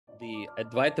The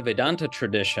Advaita Vedanta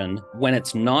tradition, when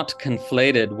it's not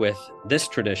conflated with this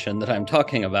tradition that I'm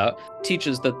talking about,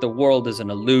 teaches that the world is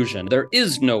an illusion. There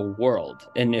is no world.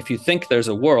 And if you think there's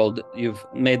a world, you've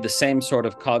made the same sort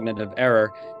of cognitive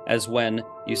error as when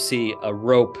you see a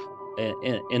rope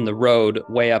in the road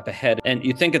way up ahead and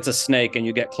you think it's a snake and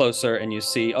you get closer and you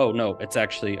see, oh no, it's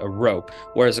actually a rope.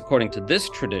 Whereas according to this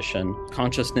tradition,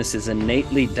 consciousness is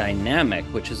innately dynamic,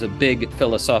 which is a big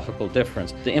philosophical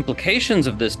difference. The implications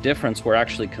of this difference were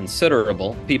actually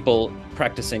considerable. People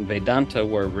practicing Vedanta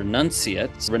were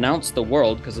renunciates, renounce the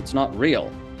world because it's not real.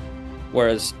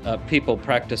 Whereas people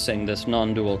practicing this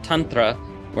non-dual Tantra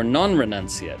were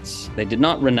non-renunciates. They did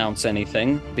not renounce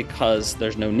anything because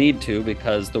there's no need to,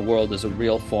 because the world is a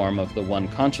real form of the one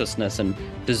consciousness and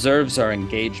deserves our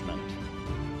engagement.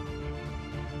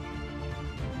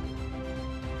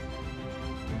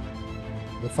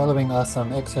 The following are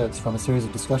some excerpts from a series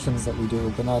of discussions that we do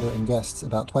with Bernardo and guests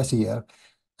about twice a year.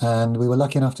 And we were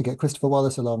lucky enough to get Christopher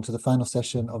Wallis along to the final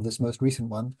session of this most recent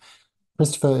one.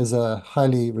 Christopher is a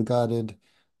highly regarded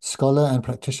scholar and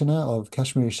practitioner of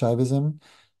Kashmiri Shaivism,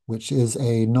 which is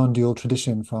a non-dual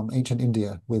tradition from ancient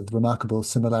India with remarkable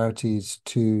similarities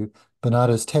to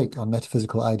Bernardo's take on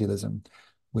metaphysical idealism,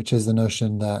 which is the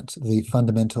notion that the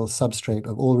fundamental substrate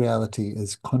of all reality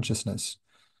is consciousness.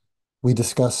 We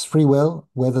discuss free will,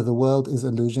 whether the world is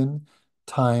illusion,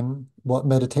 time, what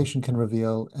meditation can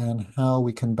reveal, and how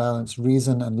we can balance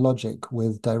reason and logic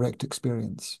with direct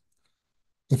experience.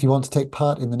 If you want to take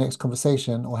part in the next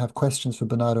conversation or have questions for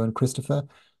Bernardo and Christopher,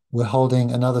 we're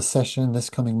holding another session this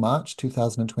coming March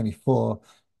 2024,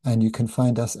 and you can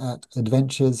find us at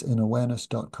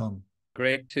adventuresinawareness.com.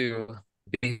 Great to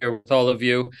be here with all of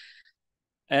you.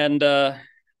 And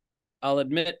I'll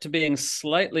admit to being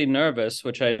slightly nervous,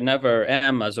 which I never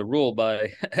am as a rule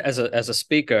as a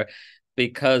speaker,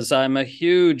 because I'm a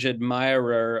huge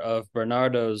admirer of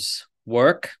Bernardo's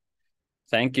work.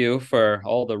 Thank you for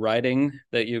all the writing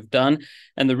that you've done.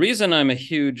 And the reason I'm a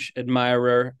huge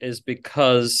admirer is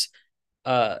because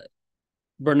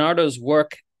Bernardo's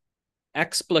work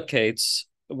explicates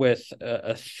with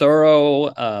a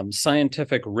thorough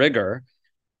scientific rigor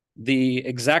the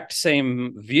exact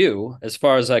same view, as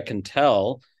far as I can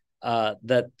tell,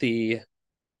 that the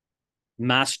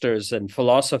masters and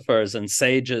philosophers and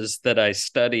sages that I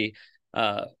study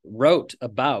wrote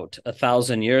about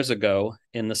 1,000 years ago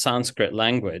in the Sanskrit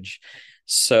language.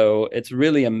 So it's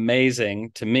really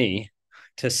amazing to me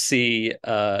to see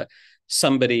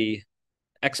somebody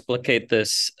explicate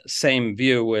this same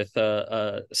view with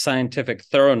a scientific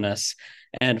thoroughness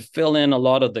and fill in a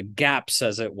lot of the gaps,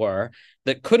 as it were,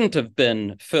 that couldn't have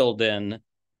been filled in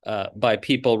by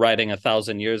people writing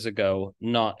 1,000 years ago,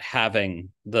 not having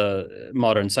the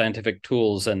modern scientific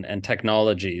tools and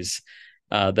technologies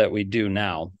that we do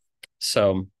now.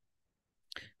 So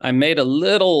I made a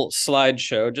little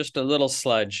slideshow, just a little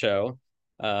slideshow.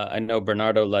 I know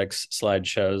Bernardo likes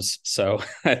slideshows, so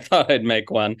I thought I'd make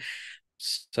one.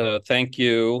 So thank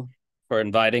you for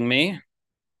inviting me.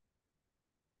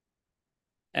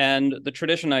 And the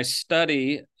tradition I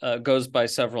study goes by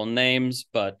several names,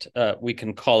 but we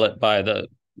can call it by the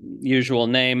usual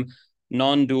name,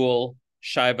 Nondual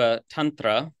Shaiva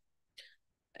Tantra.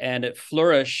 And it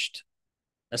flourished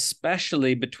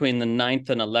especially between the 9th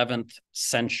and 11th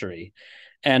century.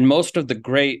 And most of the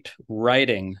great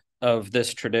writing of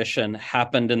this tradition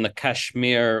happened in the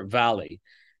Kashmir Valley.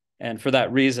 And for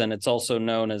that reason, it's also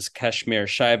known as Kashmir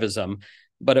Shaivism.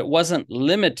 But it wasn't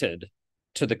limited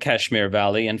to the Kashmir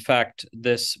Valley. In fact,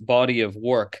 this body of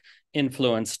work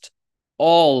influenced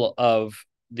all of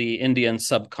the Indian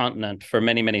subcontinent for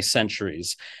many, many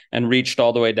centuries and reached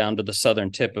all the way down to the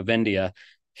southern tip of India.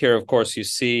 Here, of course, you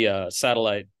see a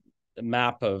satellite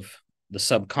map of the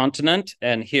subcontinent.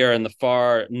 And here in the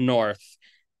far north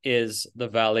is the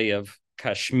Valley of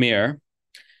Kashmir,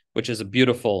 which is a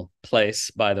beautiful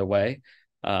place, by the way.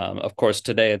 Of course,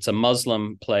 today it's a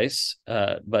Muslim place,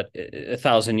 but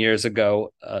 1,000 years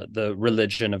ago, the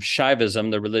religion of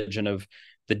Shaivism, the religion of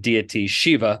the deity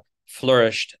Shiva,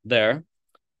 flourished there.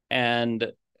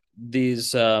 And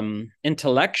these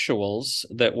intellectuals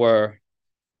that were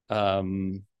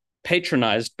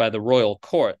patronized by the royal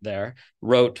court there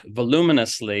wrote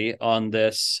voluminously on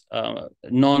this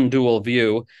non-dual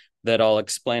view that I'll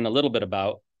explain a little bit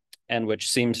about, and which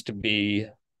seems to be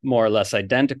more or less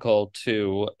identical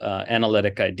to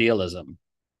analytic idealism.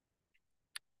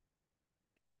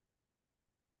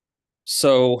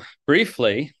 So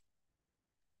briefly,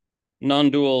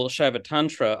 non-dual Shaiva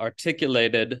Tantra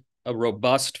articulated a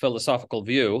robust philosophical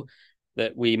view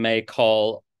that we may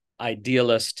call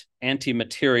idealist,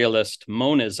 anti-materialist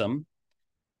monism,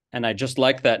 And I just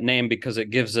like that name because it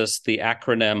gives us the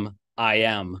acronym I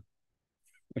am,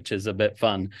 which is a bit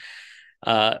fun.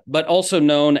 But also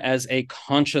known as a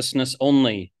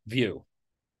consciousness-only view,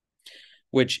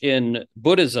 which in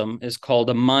Buddhism is called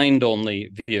a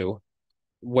mind-only view,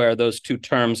 where those two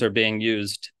terms are being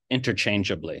used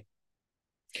interchangeably.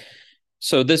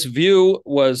 So this view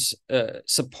was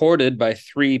supported by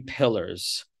three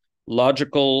pillars: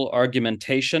 logical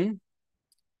argumentation,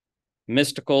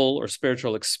 mystical or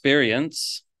spiritual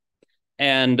experience,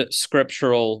 and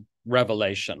scriptural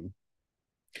revelation.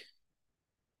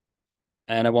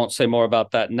 And I won't say more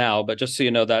about that now, but just so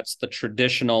you know, that's the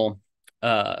traditional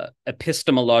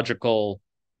epistemological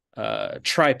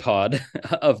tripod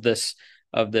of this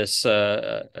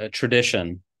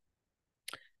tradition.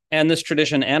 And this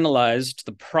tradition analyzed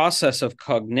the process of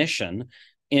cognition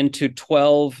into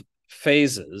 12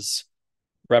 phases,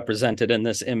 represented in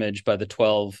this image by the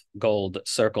 12 gold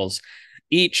circles,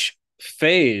 each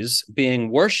phase being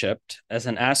worshipped as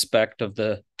an aspect of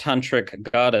the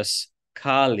tantric goddess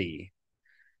Kali.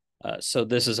 So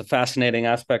this is a fascinating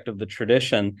aspect of the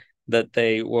tradition, that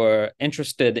they were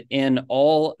interested in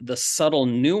all the subtle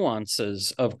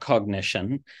nuances of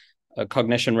cognition,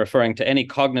 cognition referring to any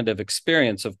cognitive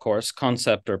experience, of course,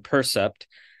 concept or percept.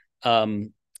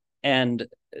 And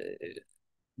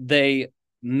they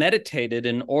meditated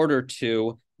in order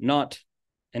to not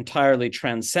entirely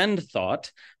transcend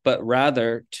thought, but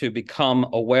rather to become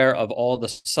aware of all the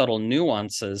subtle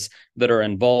nuances that are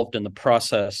involved in the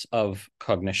process of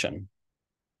cognition.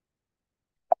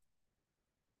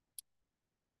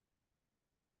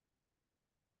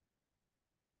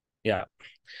 Yeah.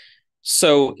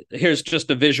 So here's just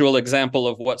a visual example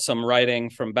of what some writing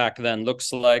from back then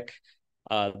looks like.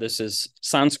 This is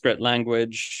Sanskrit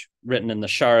language written in the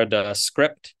Sharada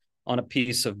script on a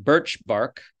piece of birch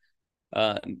bark.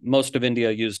 Most of India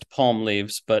used palm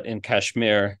leaves, but in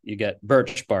Kashmir, you get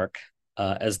birch bark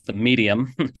as the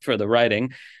medium for the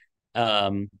writing.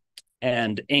 And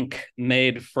ink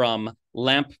made from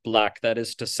lamp black, that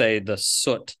is to say, the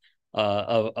soot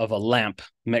of a lamp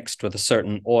mixed with a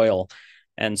certain oil.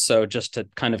 And so just to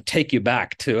kind of take you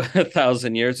back to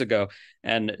 1,000 years ago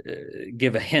and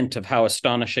give a hint of how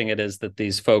astonishing it is that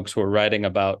these folks were writing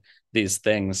about these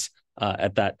things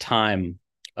at that time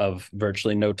of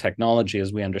virtually no technology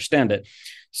as we understand it.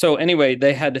 So anyway,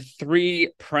 they had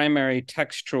three primary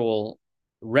textual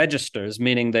registers,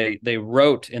 meaning they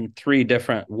wrote in three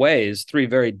different ways, three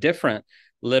very different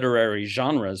literary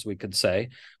genres, we could say.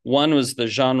 One was the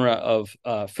genre of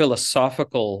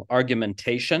philosophical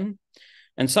argumentation.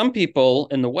 And some people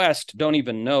in the West don't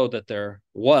even know that there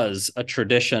was a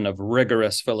tradition of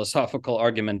rigorous philosophical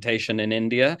argumentation in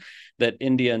India, that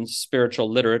Indian spiritual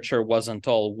literature wasn't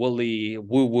all woolly,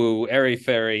 woo-woo,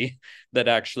 airy-fairy, that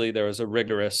actually there was a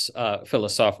rigorous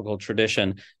philosophical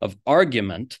tradition of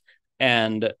argument,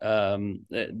 and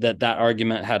that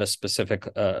argument had a specific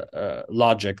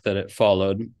logic that it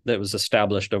followed that was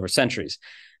established over centuries.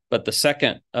 But the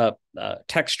second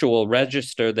textual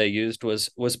register they used was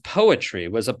poetry,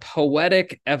 was a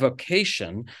poetic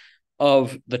evocation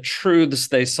of the truths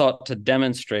they sought to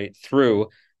demonstrate through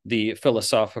the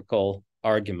philosophical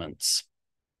arguments.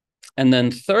 And then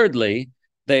thirdly,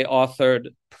 they authored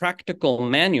practical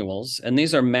manuals, and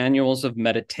these are manuals of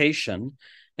meditation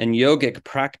and yogic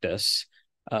practice,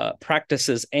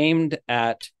 practices aimed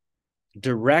at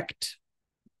direct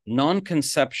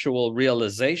non-conceptual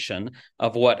realization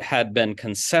of what had been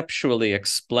conceptually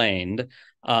explained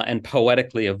and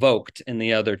poetically evoked in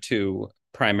the other two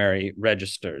primary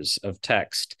registers of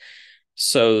text.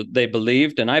 So they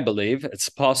believed, and I believe, it's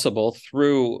possible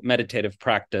through meditative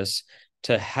practice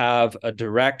to have a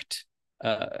direct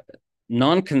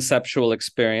non-conceptual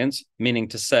experience, meaning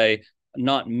to say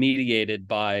not mediated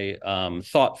by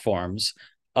thought forms,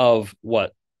 of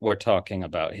what we're talking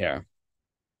about here.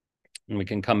 And we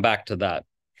can come back to that.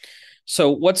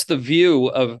 So what's the view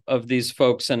of these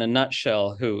folks in a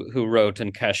nutshell who wrote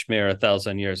in Kashmir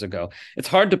 1,000 years ago? It's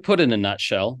hard to put in a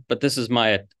nutshell, but this is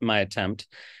my attempt.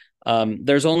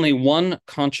 There's only one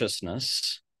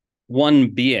consciousness, one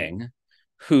being,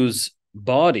 whose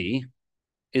body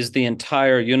is the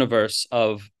entire universe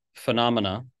of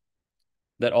phenomena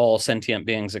that all sentient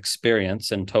beings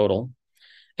experience in total,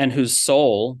 and whose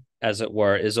soul, as it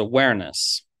were, is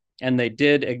awareness. And they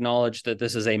did acknowledge that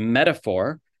this is a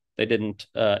metaphor. They didn't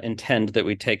intend that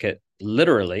we take it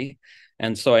literally.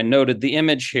 And so I noted the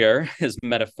image here is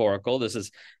metaphorical. This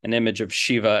is an image of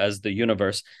Shiva as the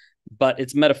universe, but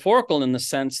it's metaphorical in the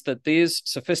sense that these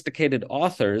sophisticated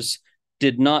authors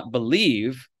did not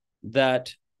believe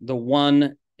that the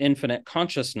one infinite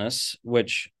consciousness,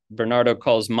 which Bernardo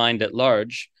calls mind at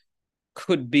large,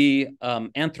 could be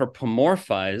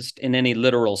anthropomorphized in any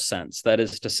literal sense. That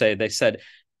is to say, they said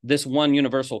this one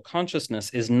universal consciousness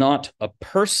is not a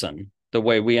person the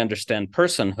way we understand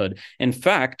personhood. In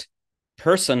fact,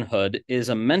 personhood is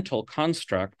a mental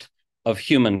construct of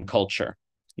human culture,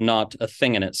 not a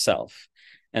thing in itself.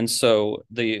 And so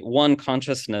the one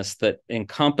consciousness that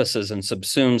encompasses and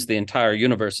subsumes the entire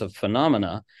universe of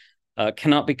phenomena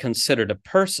cannot be considered a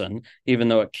person, even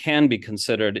though it can be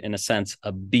considered, in a sense,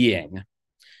 a being.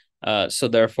 So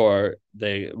therefore,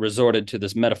 they resorted to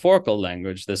this metaphorical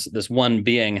language. This one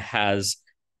being has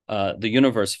the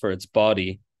universe for its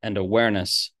body and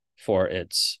awareness for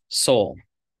its soul.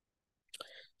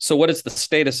 So what is the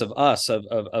status of us,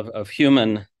 of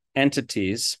human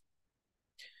entities?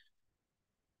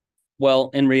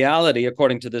 Well, in reality,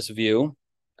 according to this view,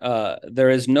 there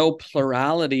is no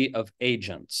plurality of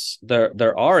agents.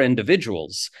 There are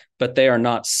individuals, but they are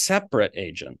not separate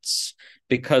agents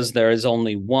because there is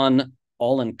only one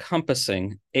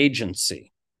all-encompassing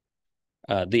agency,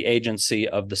 the agency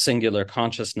of the singular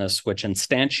consciousness, which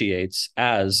instantiates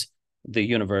as the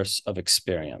universe of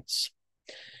experience.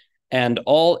 And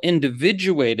all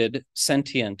individuated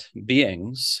sentient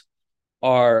beings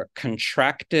are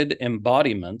contracted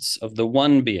embodiments of the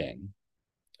one being.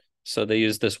 So they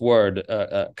use this word,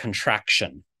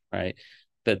 contraction, right?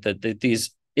 That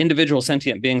these individual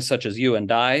sentient beings, such as you and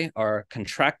I, are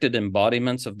contracted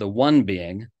embodiments of the one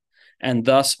being, and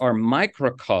thus are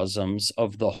microcosms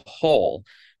of the whole.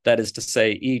 That is to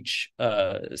say, each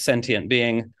sentient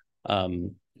being,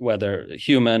 whether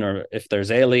human or if there's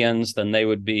aliens, then they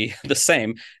would be the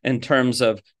same in terms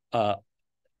of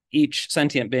each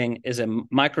sentient being is a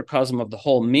microcosm of the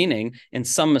whole, meaning in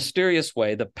some mysterious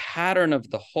way, the pattern of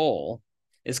the whole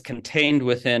is contained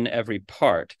within every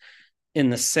part in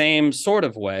the same sort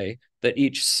of way that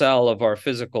each cell of our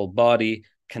physical body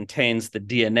contains the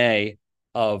DNA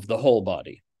of the whole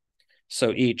body.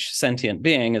 So each sentient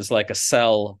being is like a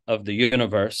cell of the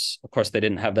universe. Of course, they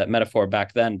didn't have that metaphor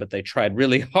back then, but they tried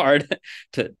really hard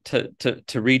to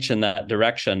reach in that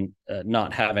direction,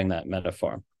 not having that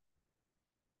metaphor.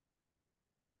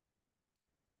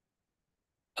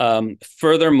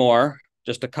 Furthermore,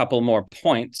 just a couple more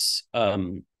points,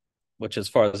 which as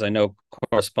far as I know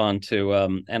correspond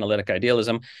to analytic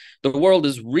idealism. The world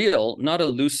is real, not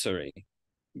illusory.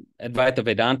 Advaita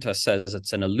Vedanta says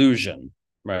it's an illusion,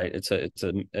 right? It's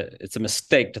a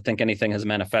mistake to think anything has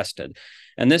manifested.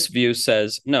 And this view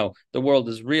says, no, the world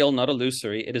is real, not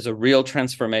illusory. It is a real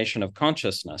transformation of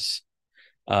consciousness,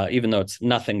 even though it's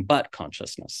nothing but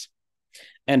consciousness.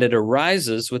 And it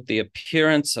arises with the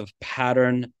appearance of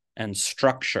pattern and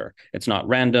structure. It's not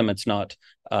random. It's not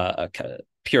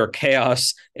pure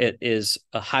chaos. It is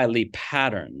highly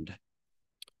patterned,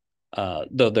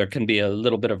 though there can be a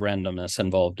little bit of randomness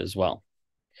involved as well.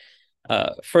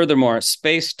 Furthermore,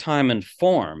 space, time, and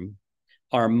form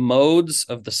are modes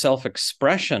of the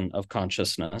self-expression of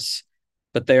consciousness,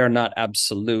 but they are not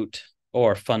absolute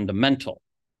or fundamental,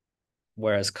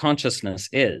 whereas consciousness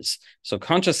is. So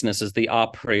consciousness is the a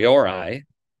priori,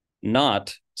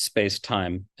 not space,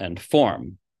 time, and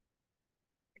form.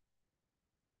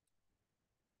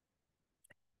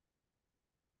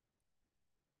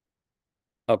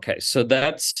 Okay, so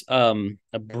that's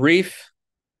a brief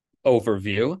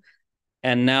overview.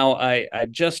 And now I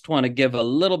just want to give a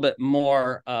little bit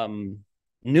more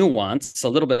nuance, a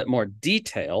little bit more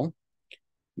detail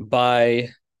by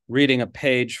reading a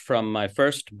page from my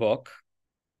first book.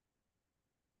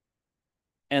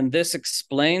 And this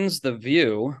explains the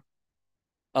view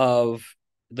of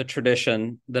the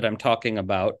tradition that I'm talking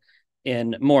about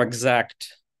in more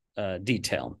exact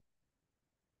detail.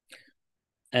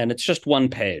 And it's just one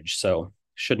page, so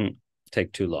shouldn't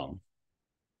take too long.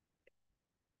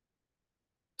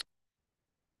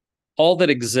 All that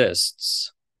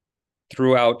exists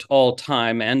throughout all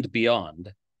time and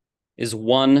beyond is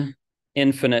one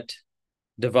infinite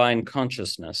divine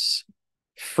consciousness,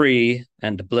 free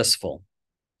and blissful,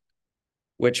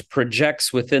 which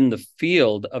projects within the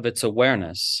field of its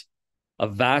awareness a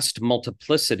vast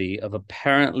multiplicity of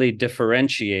apparently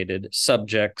differentiated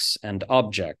subjects and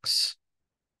objects.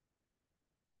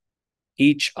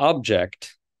 Each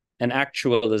object an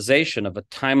actualization of a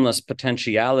timeless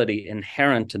potentiality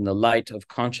inherent in the light of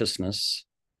consciousness,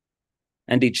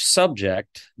 and each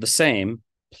subject the same,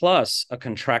 plus a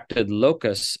contracted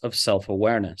locus of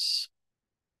self-awareness.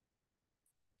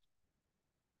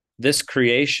 This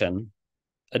creation,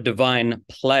 a divine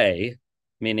play,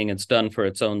 meaning it's done for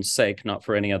its own sake, not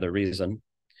for any other reason,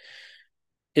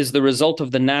 is the result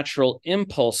of the natural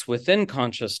impulse within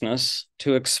consciousness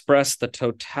to express the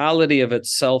totality of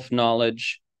its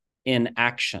self-knowledge in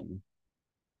action.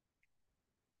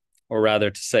 or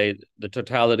rather to say the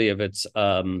totality of its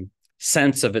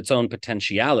sense of its own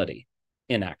potentiality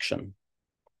in action.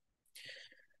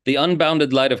 The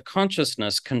unbounded light of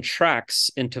consciousness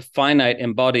contracts into finite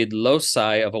embodied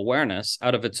loci of awareness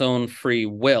out of its own free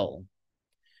will.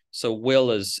 So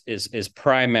will is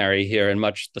primary here in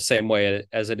much the same way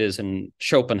as it is in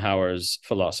Schopenhauer's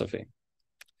philosophy.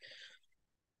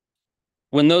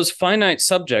 When those finite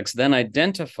subjects then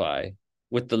identify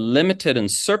with the limited and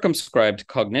circumscribed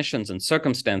cognitions and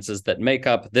circumstances that make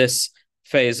up this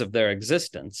phase of their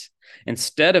existence,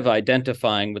 instead of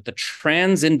identifying with the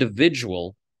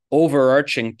trans-individual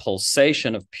overarching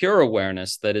pulsation of pure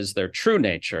awareness that is their true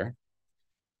nature,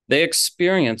 they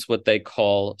experience what they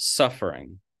call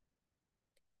suffering.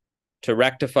 To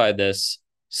rectify this,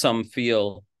 some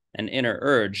feel an inner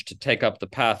urge to take up the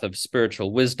path of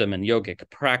spiritual wisdom and yogic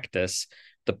practice,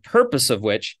 the purpose of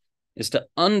which is to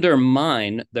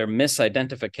undermine their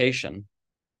misidentification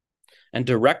and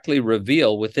directly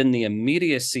reveal within the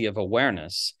immediacy of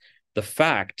awareness the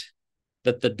fact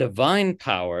that the divine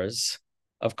powers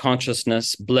of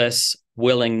consciousness, bliss,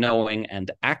 willing, knowing,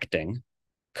 and acting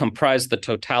comprise the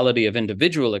totality of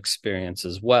individual experience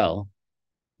as well,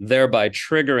 thereby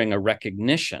triggering a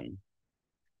recognition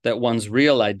that one's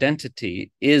real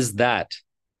identity is that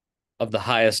of the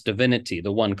highest divinity,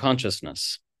 the one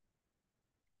consciousness.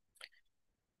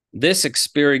 This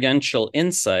experiential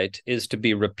insight is to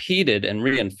be repeated and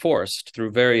reinforced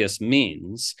through various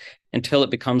means until it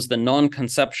becomes the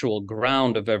non-conceptual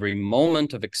ground of every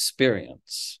moment of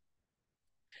experience.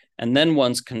 And then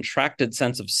one's contracted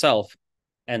sense of self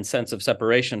and sense of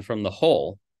separation from the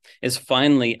whole is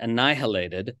finally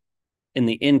annihilated in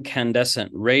the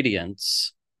incandescent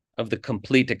radiance of the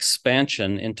complete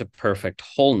expansion into perfect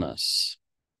wholeness.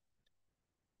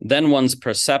 Then one's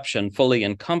perception fully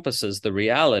encompasses the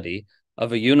reality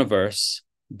of a universe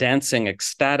dancing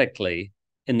ecstatically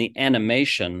in the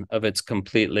animation of its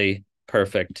completely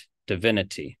perfect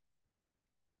divinity.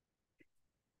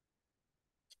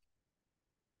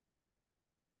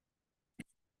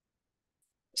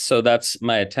 So that's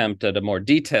my attempt at a more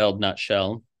detailed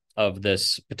nutshell of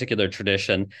this particular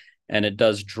tradition, and it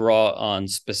does draw on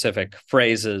specific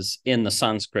phrases in the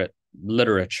Sanskrit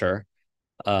literature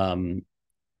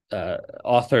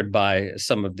authored by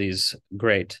some of these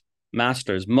great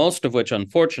masters, most of which,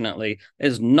 unfortunately,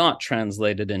 is not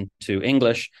translated into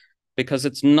English because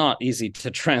it's not easy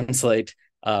to translate,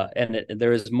 and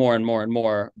there is more and more and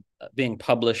more being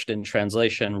published in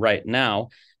translation right now,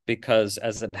 because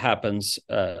as it happens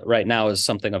right now is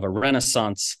something of a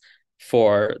renaissance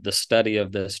for the study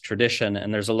of this tradition,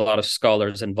 and there's a lot of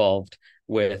scholars involved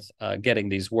with getting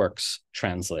these works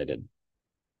translated.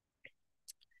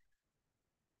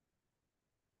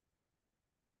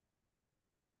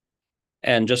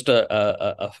 And just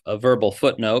a verbal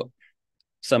footnote,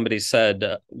 somebody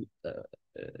said,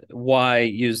 why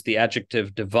use the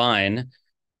adjective divine?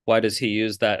 Why does he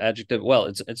use that adjective? Well,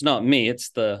 it's not me,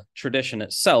 it's the tradition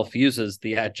itself uses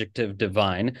the adjective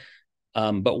divine.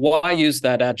 But why use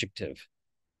that adjective?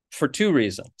 For two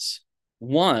reasons.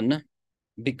 One,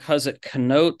 because it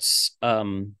connotes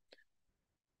the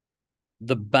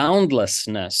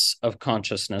boundlessness of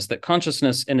consciousness, that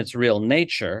consciousness in its real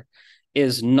nature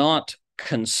is not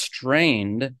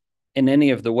constrained in any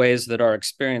of the ways that our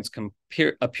experience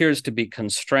appears to be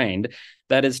constrained.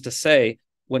 That is to say,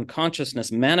 when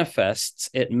consciousness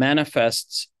manifests, it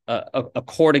manifests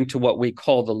according to what we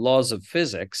call the laws of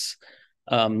physics,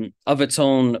 of its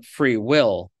own free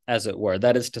will, as it were.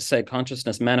 That is to say,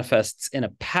 consciousness manifests in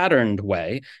a patterned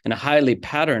way, in a highly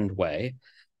patterned way,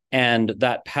 and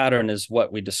that pattern is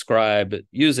what we describe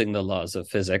using the laws of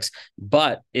physics,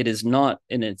 but it is not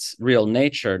in its real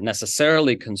nature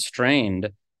necessarily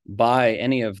constrained by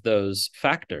any of those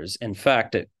factors. In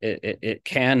fact, it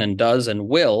can and does and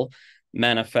will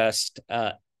manifest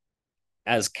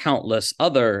as countless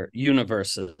other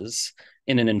universes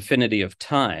in an infinity of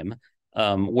time,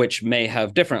 which may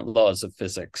have different laws of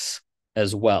physics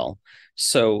as well.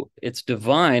 So it's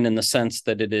divine in the sense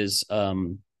that it is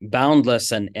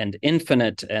boundless and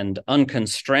infinite and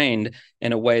unconstrained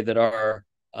in a way that our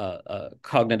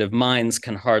cognitive minds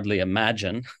can hardly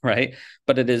imagine, right?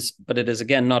 But it is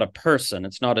again not a person.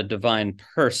 It's not a divine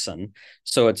person.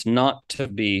 So it's not to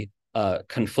be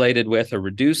conflated with or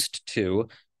reduced to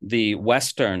the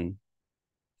Western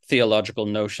theological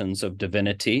notions of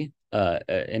divinity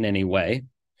in any way.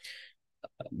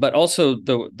 But also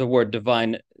the word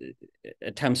divine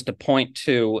attempts to point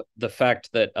to the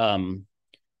fact that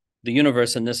the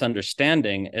universe in this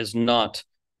understanding is not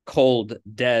cold,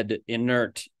 dead,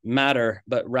 inert matter,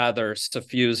 but rather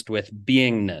suffused with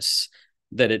beingness,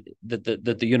 that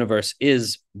the universe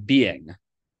is being.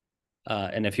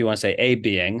 And if you want to say a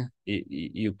being,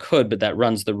 you could, but that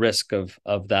runs the risk of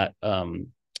that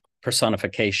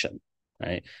personification,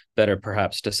 right? Better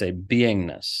perhaps to say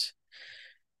beingness.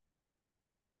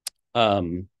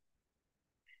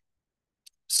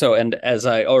 So, and as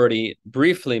I already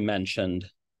briefly mentioned,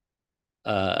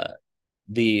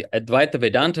 the Advaita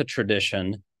Vedanta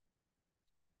tradition,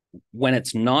 when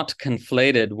it's not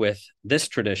conflated with this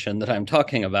tradition that I'm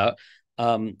talking about,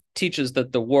 teaches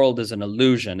that the world is an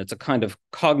illusion. It's a kind of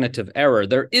cognitive error.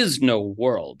 There is no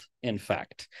world, in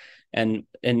fact. And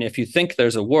if you think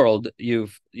there's a world,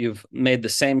 you've made the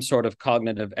same sort of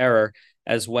cognitive error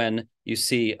as when you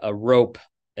see a rope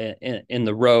in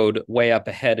the road way up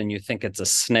ahead and you think it's a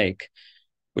snake,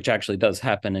 which actually does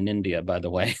happen in India, by the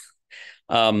way.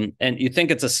 And you think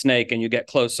it's a snake and you get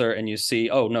closer and you see,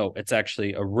 oh, no, it's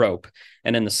actually a rope.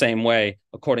 And in the same way,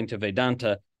 according to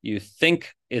Vedanta, you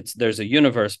think there's a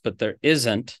universe, but there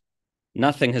isn't.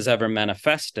 Nothing has ever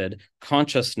manifested.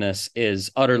 Consciousness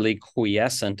is utterly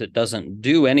quiescent. It doesn't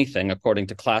do anything according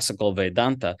to classical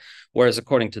Vedanta. Whereas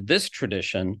according to this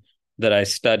tradition that I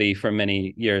study for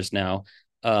many years now,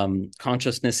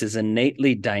 consciousness is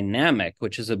innately dynamic,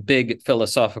 which is a big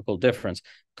philosophical difference.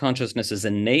 Consciousness is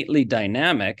innately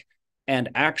dynamic and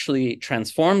actually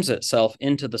transforms itself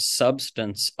into the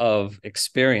substance of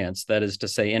experience, that is to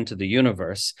say, into the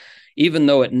universe, even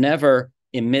though it never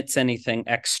emits anything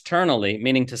externally,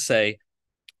 meaning to say,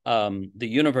 the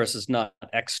universe is not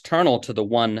external to the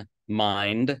one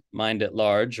mind at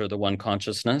large, or the one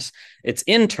consciousness. It's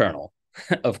internal,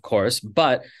 of course,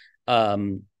 but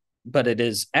it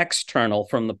is external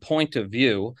from the point of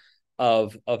view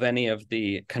of any of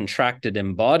the contracted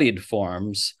embodied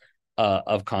forms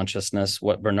of consciousness,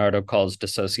 what Bernardo calls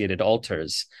dissociated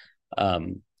alters.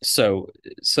 So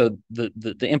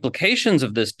the implications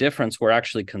of this difference were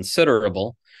actually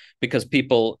considerable, because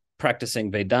people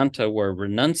practicing Vedanta were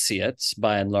renunciates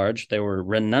by and large. They were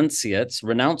renunciates,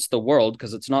 renounce the world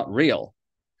because it's not real.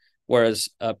 Whereas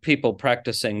people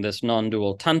practicing this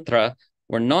non-dual Tantra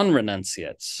were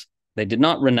non-renunciates. They did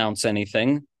not renounce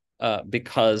anything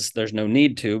because there's no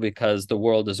need to, because the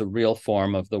world is a real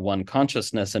form of the one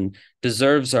consciousness and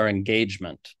deserves our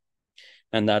engagement.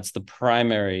 And that's the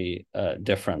primary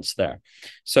difference there.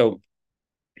 So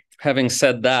having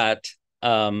said that,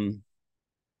 I'm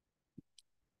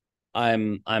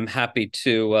happy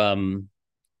to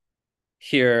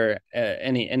hear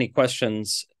any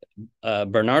questions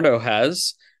Bernardo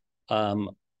has,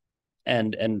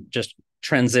 and just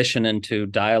transition into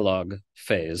dialogue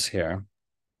phase here.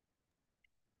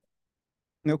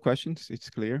 No questions. It's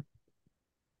clear.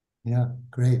 Yeah,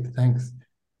 great. Thanks.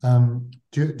 Do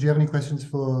you have any questions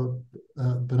for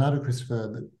Bernardo,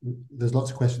 Christopher? There's lots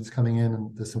of questions coming in,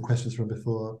 and there's some questions from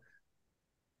before.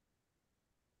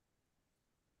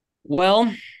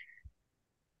 Well,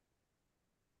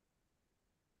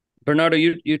 Bernardo,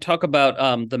 you talk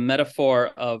about the metaphor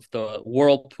of the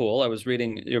whirlpool. I was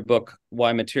reading your book,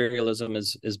 Why Materialism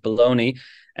is Baloney,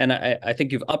 and I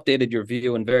think you've updated your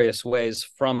view in various ways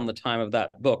from the time of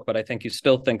that book, but I think you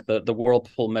still think that the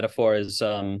whirlpool metaphor is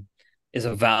a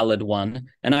valid one,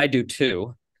 and I do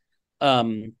too.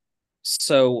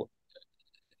 So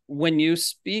when you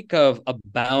speak of a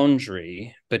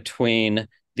boundary between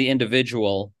the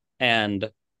individual and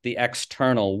the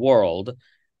external world,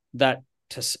 that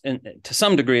to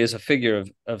some degree is a figure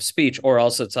of speech, or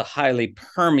else it's a highly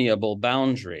permeable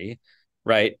boundary,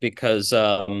 right? Because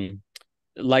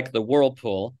like the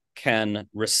whirlpool can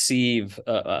receive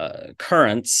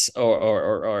currents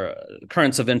or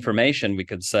currents of information, we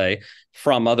could say,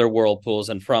 from other whirlpools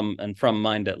and from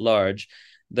mind at large.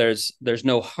 There's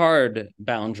no hard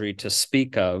boundary to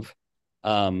speak of.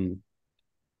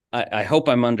 I hope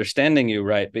I'm understanding you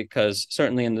right, because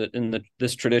certainly in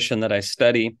this tradition that I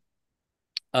study,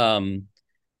 the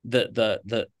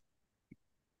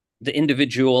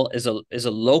individual is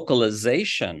a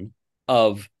localization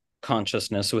of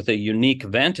consciousness with a unique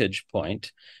vantage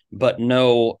point, but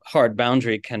no hard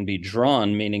boundary can be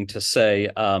drawn, meaning to say,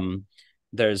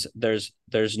 there's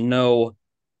no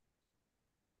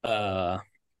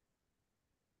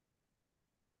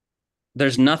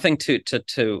there's nothing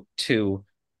to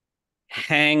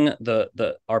hang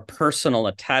our personal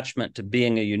attachment to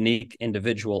being a unique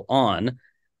individual on,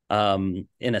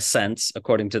 in a sense,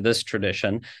 according to this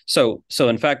tradition. So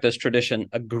in fact, this tradition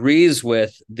agrees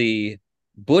with the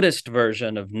Buddhist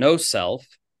version of no self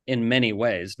in many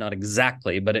ways, not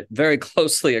exactly, but it very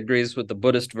closely agrees with the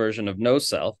Buddhist version of no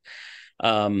self,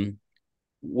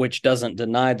 which doesn't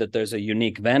deny that there's a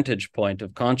unique vantage point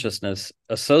of consciousness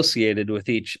associated with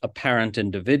each apparent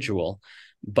individual.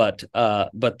 but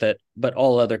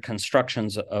all other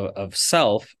constructions of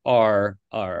self are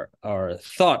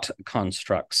thought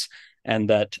constructs, and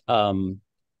that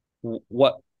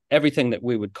what everything that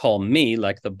we would call me,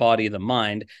 like the body, the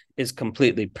mind, is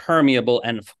completely permeable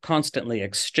and constantly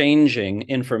exchanging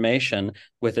information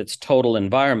with its total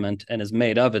environment and is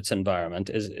made of its environment.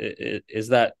 Is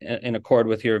that in accord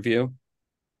with your view?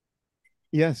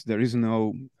 Yes, there is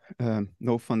no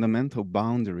fundamental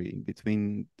boundary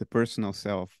between the personal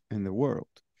self and the world.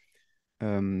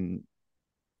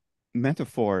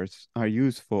 Metaphors are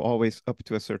useful always up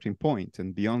to a certain point,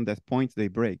 and beyond that point, they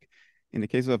break. In the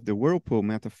case of the whirlpool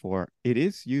metaphor, it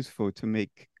is useful to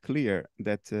make clear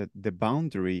that the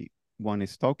boundary one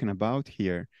is talking about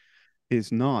here is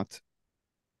not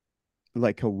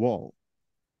like a wall,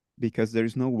 because there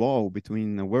is no wall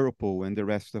between the whirlpool and the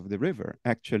rest of the river.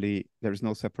 Actually, there is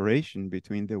no separation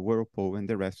between the whirlpool and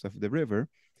the rest of the river.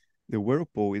 The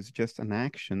whirlpool is just an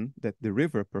action that the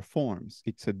river performs.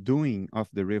 It's a doing of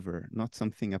the river, not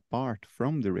something apart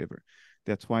from the river.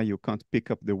 That's why you can't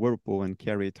pick up the whirlpool and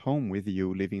carry it home with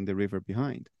you, leaving the river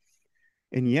behind.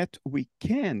 And yet we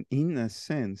can, in a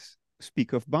sense,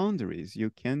 speak of boundaries.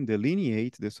 You can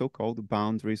delineate the so-called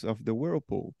boundaries of the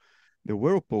whirlpool. The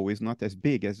whirlpool is not as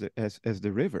big as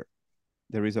the river.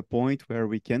 There is a point where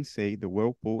we can say the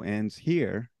whirlpool ends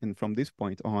here, and from this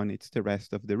point on, it's the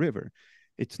rest of the river.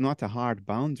 It's not a hard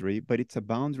boundary, but it's a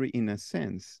boundary in a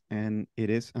sense, and it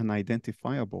is an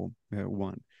identifiable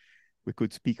one. We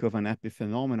could speak of an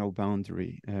epiphenomenal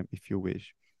boundary, if you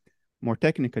wish. More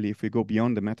technically, if we go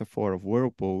beyond the metaphor of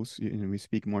whirlpools, and we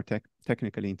speak more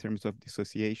technically in terms of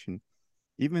dissociation,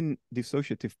 even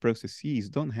dissociative processes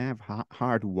don't have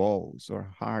hard walls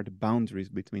or hard boundaries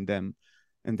between them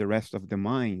and the rest of the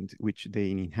mind, which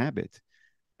they inhabit.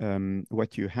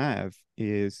 What you have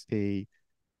is an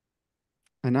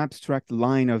abstract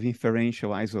line of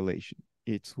inferential isolation.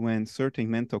 It's when certain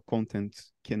mental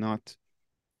contents cannot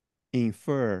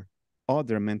infer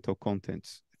other mental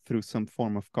contents through some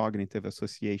form of cognitive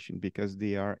association because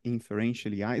they are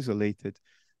inferentially isolated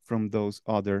from those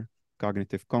other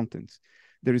cognitive contents.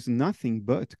 There is nothing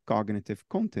but cognitive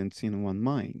contents in one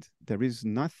mind. There is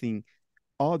nothing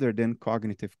other than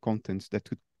cognitive contents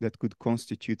that could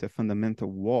constitute a fundamental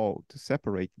wall to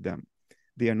separate them.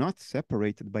 They are not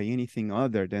separated by anything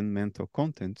other than mental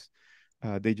contents.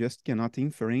 They just cannot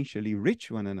inferentially reach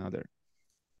one another.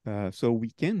 So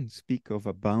we can speak of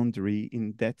a boundary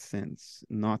in that sense,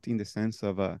 not in the sense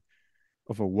of a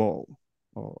wall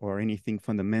or anything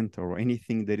fundamental or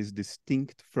anything that is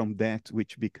distinct from that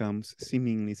which becomes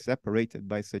seemingly separated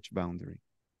by such boundary.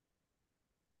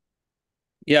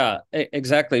 Yeah,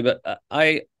 exactly. But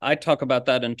I talk about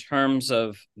that in terms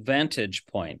of vantage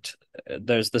point.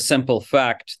 There's the simple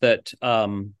fact that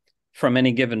from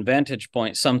any given vantage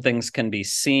point, some things can be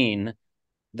seen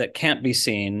that can't be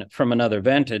seen from another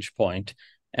vantage point.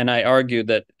 And I argue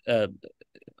that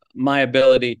my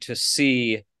ability to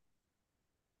see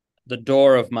the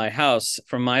door of my house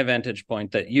from my vantage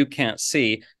point that you can't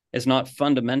see is not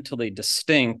fundamentally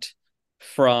distinct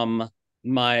from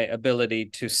my ability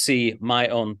to see my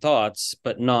own thoughts,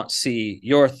 but not see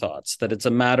your thoughts, that it's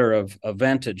a matter of a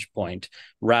vantage point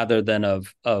rather than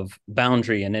of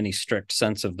boundary in any strict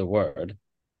sense of the word.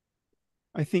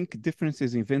 I think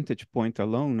differences in vantage point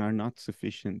alone are not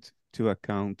sufficient to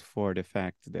account for the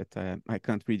fact that I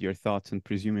can't read your thoughts and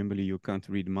presumably you can't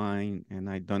read mine, and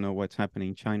I don't know what's happening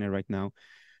in China right now,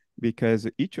 because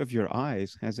each of your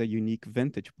eyes has a unique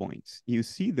vantage point. You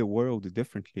see the world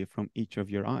differently from each of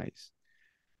your eyes.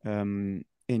 And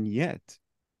yet,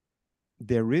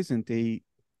 there isn't a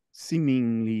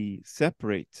seemingly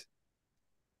separate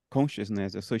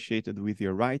consciousness associated with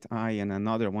your right eye and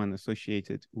another one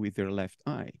associated with your left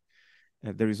eye.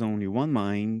 There is only one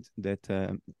mind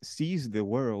that sees the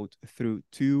world through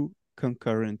two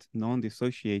concurrent,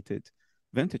 non-dissociated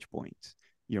vantage points.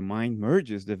 Your mind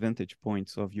merges the vantage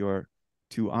points of your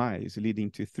two eyes,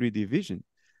 leading to 3D vision.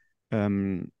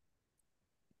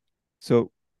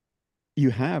 So you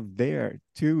have there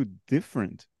two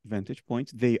different vantage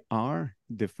points. They are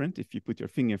different. If you put your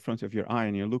finger in front of your eye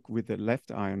and you look with the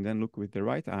left eye and then look with the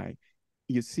right eye,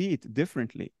 you see it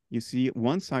differently. You see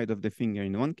one side of the finger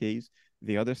in one case,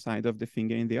 the other side of the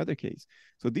finger in the other case.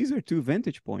 So these are two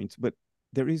vantage points, but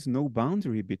there is no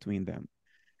boundary between them.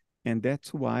 And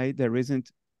that's why there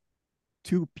isn't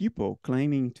two people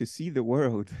claiming to see the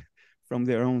world from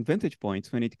their own vantage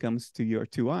points when it comes to your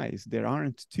two eyes. There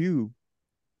aren't two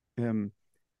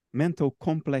mental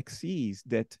complexes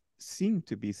that seem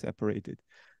to be separated.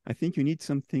 I think you need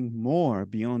something more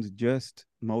beyond just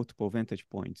multiple vantage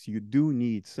points. You do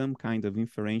need some kind of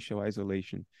inferential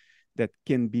isolation that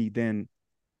can be then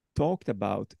talked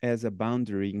about as a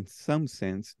boundary in some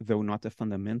sense, though not a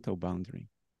fundamental boundary.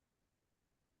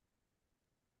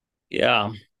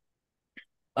 Yeah.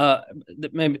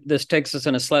 Maybe this takes us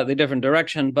in a slightly different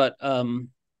direction, but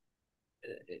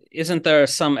isn't there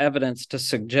some evidence to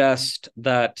suggest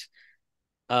that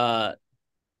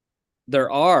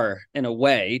there are, in a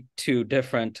way, two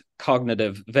different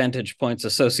cognitive vantage points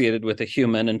associated with a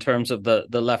human in terms of the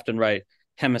left and right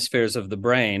hemispheres of the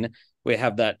brain? We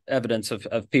have that evidence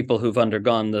of people who've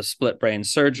undergone the split brain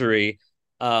surgery,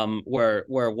 where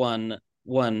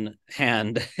one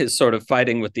hand is sort of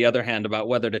fighting with the other hand about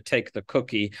whether to take the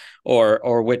cookie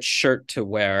or which shirt to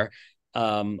wear.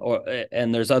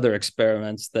 And there's other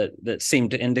experiments that seem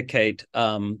to indicate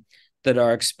that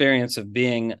our experience of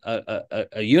being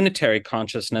a unitary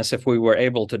consciousness, if we were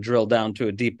able to drill down to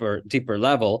a deeper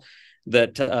level,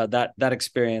 that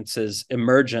experience is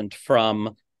emergent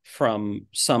from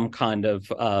some kind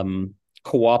of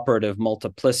cooperative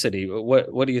multiplicity.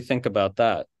 What do you think about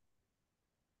that?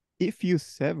 If you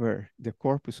sever the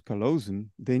corpus callosum,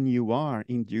 then you are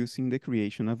inducing the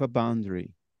creation of a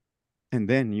boundary. And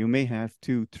then you may have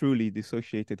two truly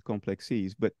dissociated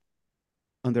complexes, but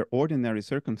under ordinary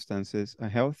circumstances, a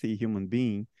healthy human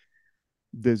being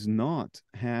does not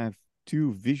have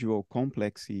two visual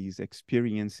complexes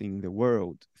experiencing the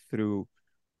world through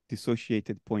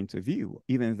dissociated points of view,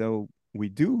 even though we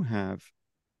do have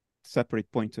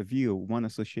separate points of view, one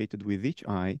associated with each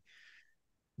eye.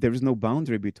 There is no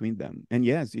boundary between them. And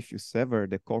yes, if you sever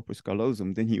the corpus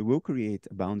callosum, then you will create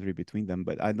a boundary between them.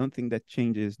 But I don't think that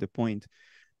changes the point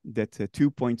that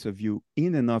 2 points of view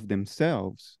in and of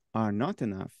themselves are not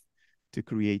enough to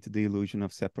create the illusion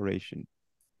of separation.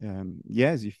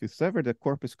 Yes, if you sever the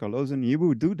corpus callosum, you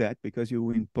will do that because you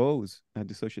will impose a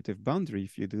dissociative boundary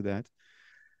if you do that.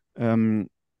 Of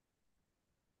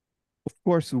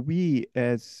course, we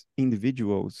as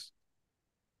individuals,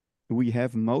 we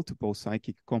have multiple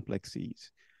psychic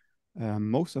complexes.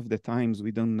 Most of the times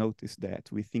we don't notice that.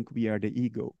 We think we are the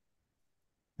ego.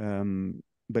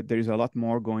 But there's a lot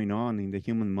more going on in the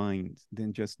human mind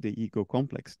than just the ego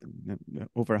complex.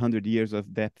 Over 100 years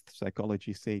of depth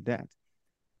psychology say that.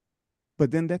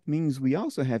 But then that means we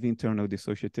also have internal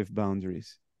dissociative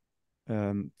boundaries.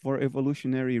 For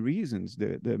evolutionary reasons,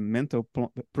 the mental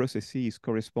processes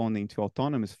corresponding to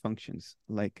autonomous functions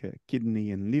like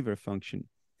kidney and liver function,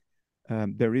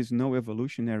 there is no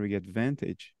evolutionary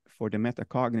advantage for the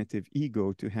metacognitive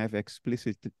ego to have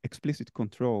explicit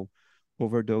control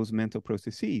over those mental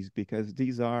processes, because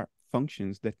these are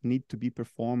functions that need to be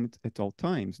performed at all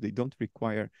times. They don't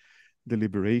require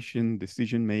deliberation,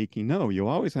 decision-making. No, you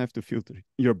always have to filter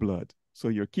your blood. So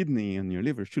your kidney and your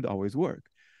liver should always work.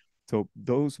 So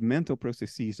those mental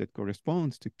processes that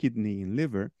correspond to kidney and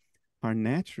liver are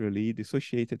naturally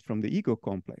dissociated from the ego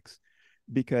complex.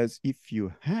 Because if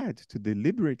you had to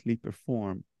deliberately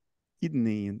perform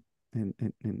kidney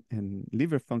and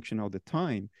liver function all the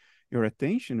time, your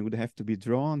attention would have to be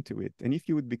drawn to it. And if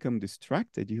you would become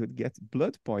distracted, you would get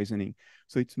blood poisoning.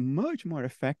 So it's much more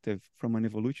effective from an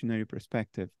evolutionary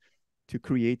perspective to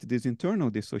create these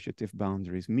internal dissociative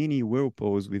boundaries, mini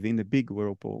whirlpools within the big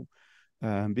whirlpool,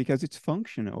 because it's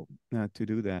functional to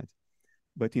do that.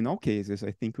 But in all cases,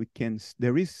 I think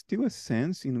there is still a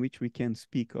sense in which we can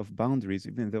speak of boundaries,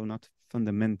 even though not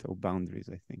fundamental boundaries,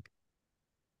 I think.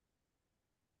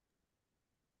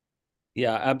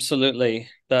 Yeah, absolutely.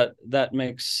 That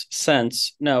makes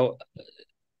sense. Now,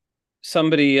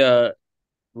 somebody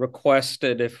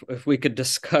requested if we could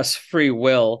discuss free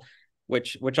will,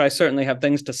 which I certainly have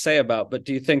things to say about, but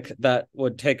do you think that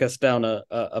would take us down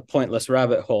a pointless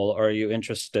rabbit hole, or are you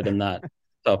interested in that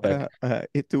topic?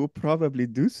 It will probably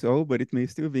do so, but it may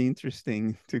still be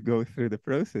interesting to go through the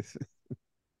process.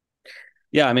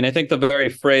 Yeah, I mean, I think the very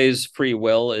phrase free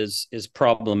will is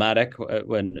problematic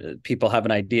when people have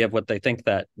an idea of what they think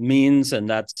that means, and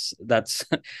that's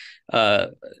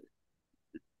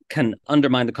can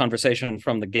undermine the conversation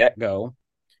from the get-go.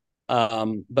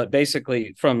 But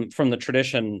basically, from the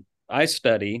tradition I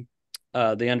study,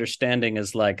 the understanding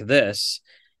is like this.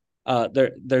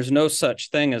 There's no such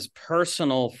thing as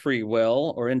personal free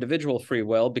will or individual free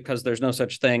will, because there's no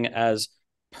such thing as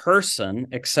person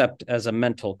except as a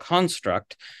mental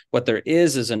construct. What there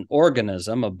is an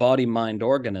organism, a body-mind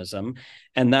organism,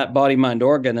 and that body-mind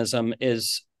organism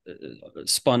is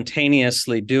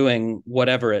spontaneously doing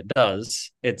whatever it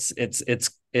does. It's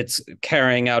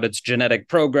carrying out its genetic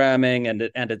programming and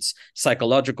its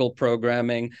psychological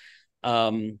programming,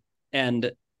 and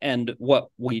what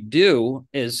we do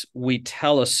is we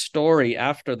tell a story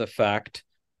after the fact,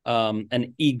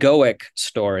 an egoic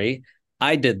story.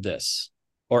 I did this,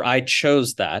 or I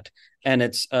chose that. and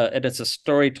it's a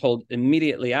story told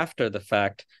immediately after the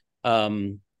fact,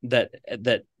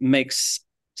 that makes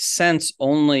sense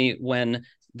only when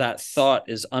that thought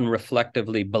is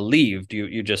unreflectively believed.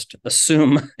 You just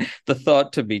assume the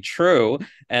thought to be true,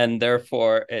 and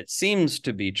therefore it seems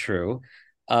to be true.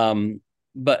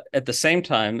 But at the same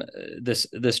time,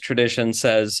 this tradition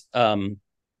says that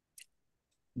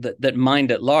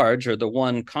mind at large, or the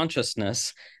one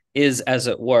consciousness, is, as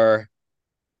it were,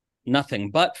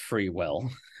 nothing but free will.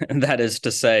 And that is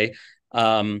to say,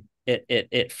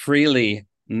 it freely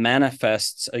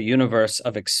manifests a universe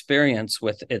of experience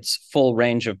with its full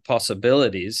range of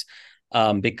possibilities,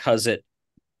 because it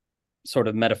sort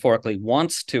of metaphorically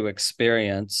wants to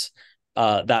experience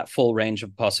that full range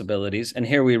of possibilities. And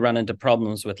here we run into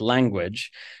problems with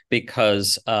language,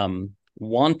 because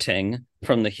wanting,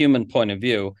 from the human point of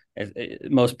view,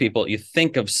 most people, you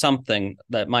think of something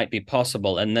that might be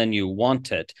possible and then you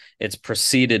want it. It's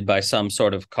preceded by some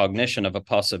sort of cognition of a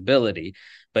possibility.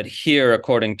 But here,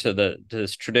 according to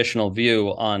this traditional view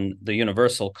on the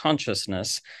universal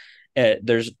consciousness,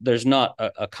 there's not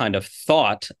a kind of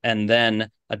thought and then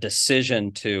a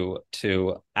decision to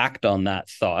act on that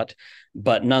thought,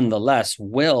 but nonetheless,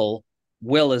 will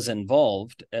is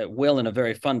involved. Will, in a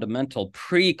very fundamental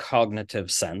precognitive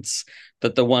sense,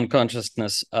 that the one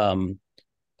consciousness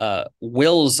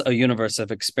wills a universe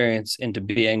of experience into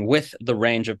being with the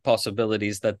range of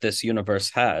possibilities that this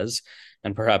universe has,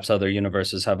 and perhaps other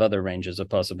universes have other ranges of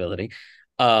possibility,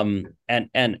 and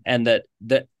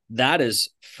that is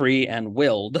free and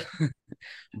willed,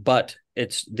 but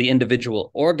it's the individual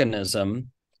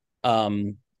organism,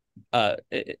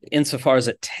 insofar as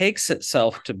it takes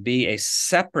itself to be a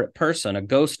separate person, a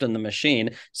ghost in the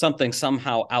machine, something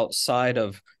somehow outside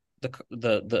of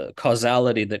the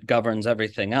causality that governs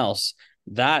everything else.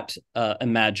 That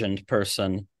imagined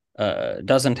person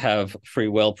doesn't have free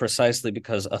will, precisely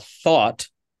because a thought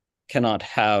cannot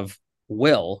have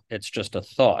will. It's just a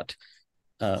thought.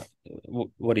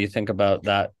 What do you think about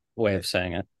that way of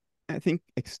saying it? I think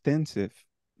extensive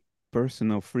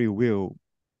personal free will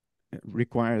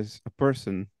requires a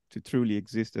person to truly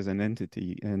exist as an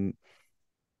entity, and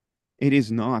it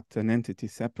is not an entity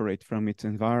separate from its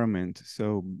environment.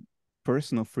 So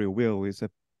personal free will is a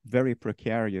very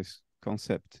precarious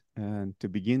concept to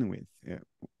begin with.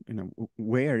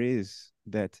 Where is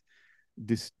that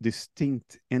this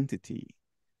distinct entity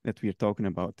that we are talking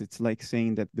about? It's like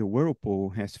saying that the whirlpool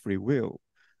has free will.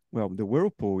 Well, the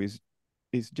whirlpool is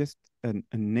just a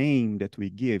name that we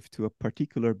give to a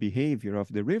particular behavior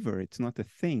of the river. It's not a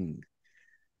thing.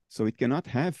 So it cannot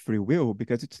have free will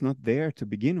because it's not there to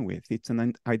begin with. It's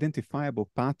an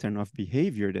identifiable pattern of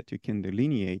behavior that you can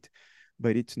delineate,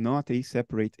 but it's not a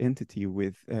separate entity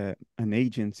with an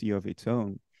agency of its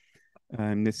own.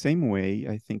 In the same way,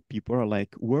 I think people are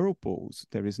like whirlpools.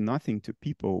 There is nothing to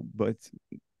people but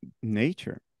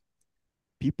nature.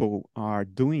 People are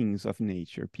doings of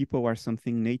nature. People are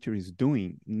something nature is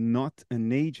doing, not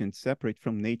an agent separate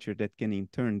from nature that can in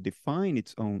turn define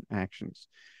its own actions,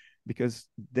 because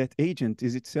that agent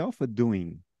is itself a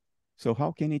doing. So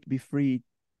how can it be free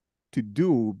to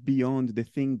do beyond the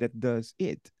thing that does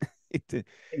it?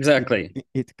 Exactly.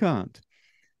 It can't.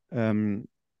 But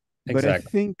exactly. I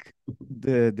think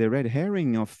the red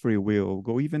herring of free will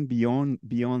go even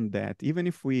beyond that. Even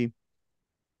if we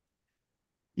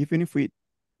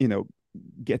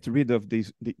get rid of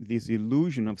this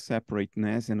illusion of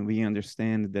separateness, and we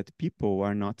understand that people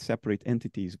are not separate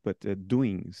entities, but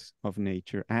doings of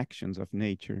nature, actions of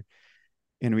nature,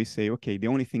 and we say, okay, the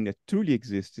only thing that truly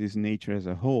exists is nature as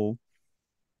a whole,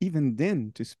 even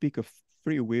then, to speak of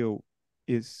free will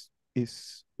it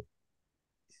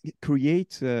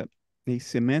creates a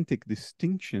semantic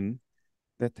distinction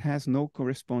that has no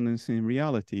correspondence in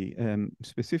reality.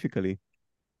 Specifically,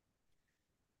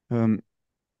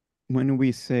 when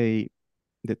we say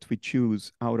that we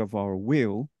choose out of our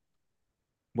will,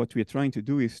 what we're trying to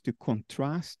do is to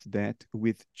contrast that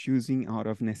with choosing out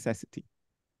of necessity.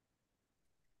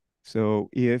 So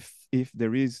if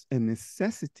there is a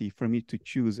necessity for me to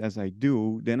choose as I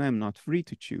do, then I'm not free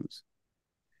to choose.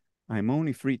 I'm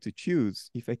only free to choose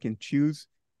if I can choose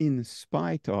in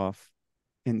spite of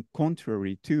and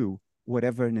contrary to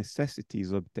whatever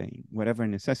necessities obtain, whatever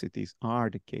necessities are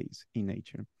the case in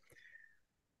nature.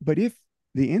 But if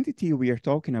the entity we are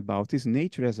talking about is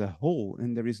nature as a whole,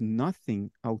 and there is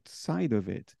nothing outside of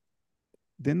it,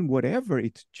 then whatever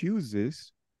it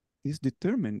chooses is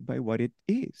determined by what it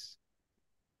is.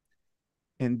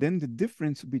 And then the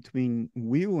difference between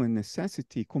will and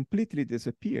necessity completely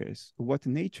disappears. What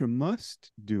nature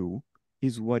must do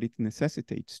is what it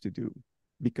necessitates to do,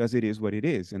 because it is what it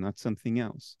is and not something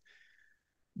else.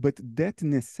 but that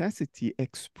necessity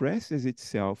expresses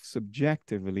itself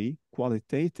subjectively,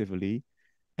 qualitatively,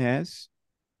 as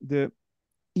the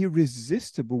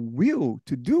irresistible will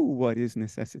to do what is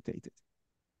necessitated.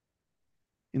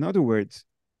 In other words,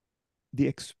 the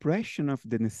expression of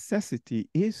the necessity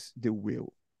is the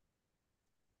will,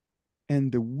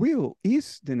 and the will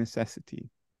is the necessity.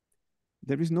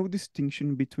 There is no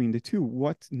distinction between the two.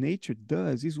 What nature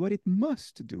does is what it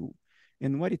must do,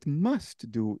 and what it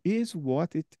must do is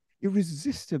what it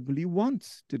irresistibly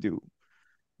wants to do.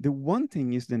 The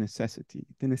wanting is the necessity.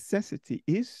 The necessity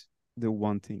is the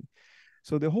wanting.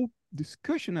 So the whole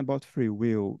discussion about free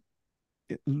will,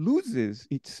 it loses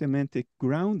its semantic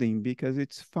grounding because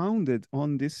it's founded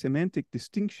on this semantic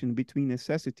distinction between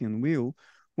necessity and will,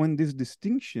 when this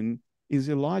distinction is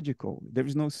illogical. There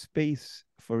is no space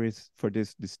for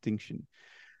this distinction.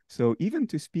 So even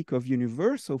to speak of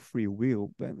universal free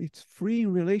will, but it's free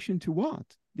in relation to what?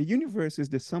 The universe is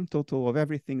the sum total of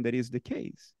everything that is the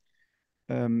case.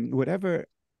 Whatever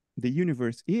the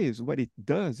universe is, what it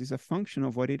does is a function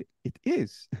of what it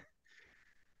is.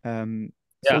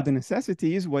 So the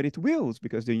necessity is what it wills,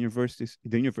 because the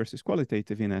universe is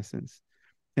qualitative in essence,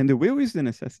 and the will is the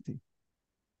necessity.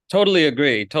 Totally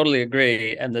agree. Totally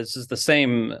agree. And this is the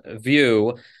same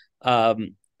view.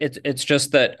 It's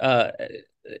just that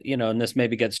and this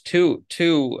maybe gets too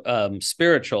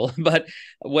spiritual, but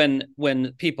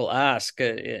when people ask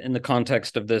in the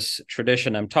context of this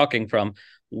tradition I'm talking from,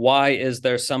 why is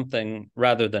there something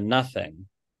rather than nothing?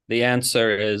 The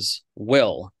answer is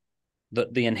will,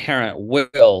 the inherent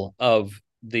will of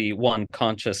the one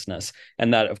consciousness.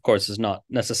 And that, of course, is not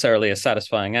necessarily a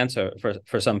satisfying answer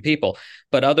for some people,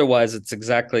 but otherwise it's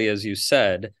exactly as you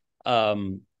said.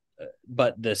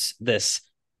 But this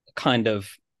kind of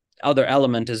other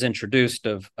element is introduced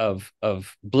of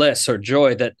bliss or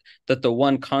joy, that the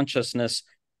one consciousness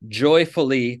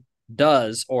joyfully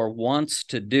does or wants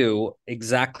to do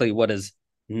exactly what is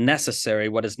necessary,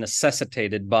 what is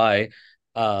necessitated by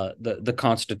the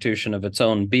constitution of its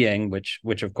own being,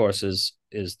 which of course is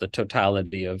the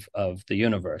totality of the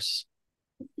universe.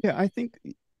 Yeah, I think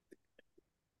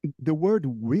the word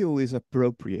will is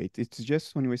appropriate. It's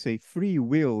just when we say free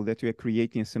will that we are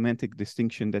creating a semantic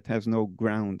distinction that has no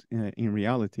ground in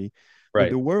reality.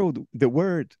 Right. But the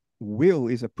word will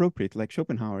is appropriate, like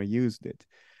Schopenhauer used it,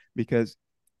 because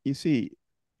you see,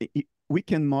 we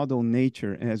can model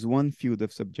nature as one field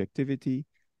of subjectivity,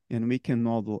 and we can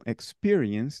model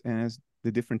experience as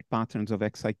the different patterns of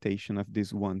excitation of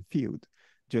this one field,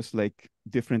 just like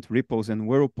different ripples and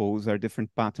whirlpools are different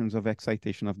patterns of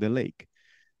excitation of the lake.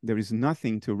 There is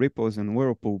nothing to ripples and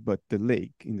whirlpool but the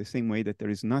lake, in the same way that there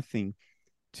is nothing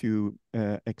to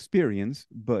experience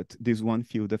but this one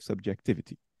field of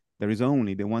subjectivity. There is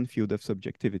only the one field of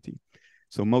subjectivity.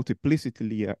 So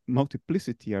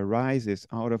multiplicity arises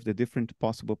out of the different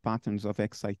possible patterns of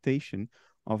excitation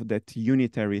of that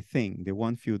unitary thing, the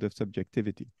one field of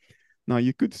subjectivity. Now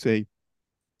you could say,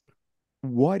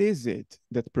 what is it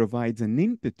that provides an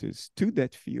impetus to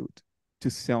that field to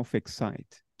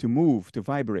self-excite, to move, to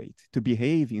vibrate, to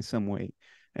behave in some way,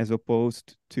 as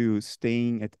opposed to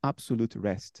staying at absolute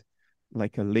rest,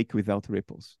 like a lake without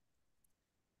ripples?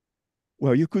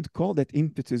 Well, you could call that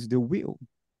impetus the will,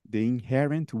 the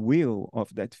inherent will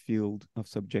of that field of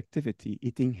subjectivity.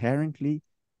 It inherently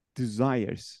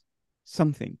desires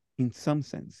something in some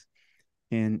sense.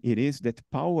 And it is that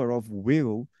power of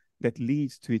will that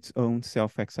leads to its own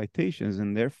self-excitations,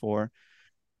 and therefore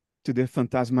to the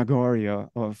phantasmagoria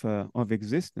of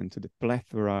existence, to the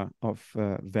plethora of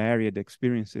varied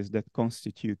experiences that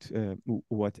constitute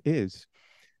what is.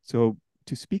 So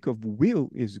to speak of will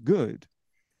is good.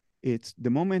 It's the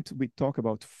moment we talk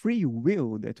about free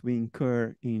will that we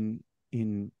incur in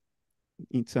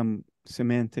some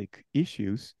semantic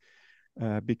issues,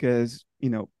 because,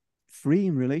 free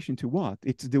in relation to what?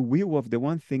 It's the will of the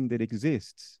one thing that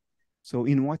exists. So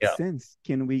in what sense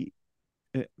can we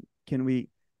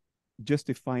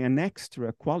justify an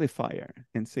extra qualifier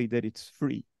and say that it's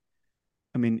free?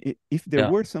 I mean, if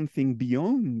there were something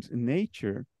beyond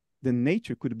nature, then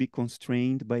nature could be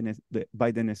constrained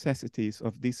by the necessities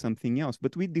of this something else.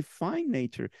 But we define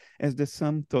nature as the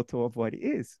sum total of what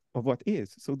is.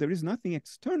 So there is nothing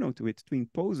external to it to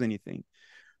impose anything.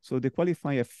 So the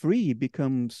qualifier free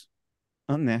becomes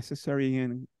unnecessary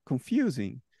and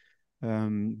confusing.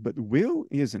 But will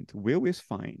isn't. Will is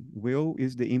fine. Will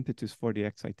is the impetus for the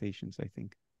excitations, I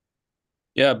think.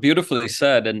 Yeah, beautifully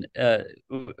said. And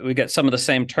we get some of the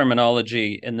same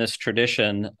terminology in this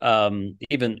tradition,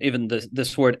 even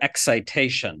this word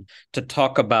excitation, to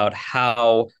talk about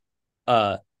how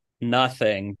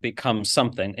nothing becomes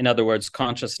something. In other words,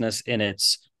 consciousness in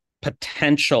its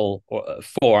potential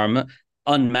form,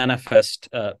 unmanifest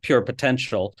pure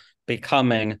potential,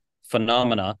 becoming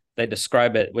phenomena. They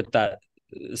describe it with that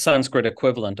Sanskrit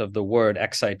equivalent of the word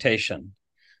excitation.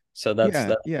 So that's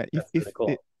really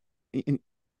cool.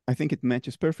 I think it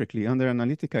matches perfectly. Under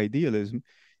analytic idealism,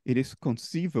 it is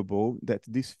conceivable that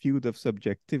this field of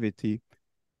subjectivity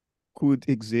could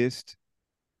exist,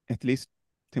 at least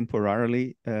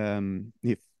temporarily,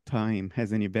 if time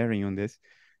has any bearing on this.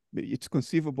 It's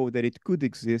conceivable that it could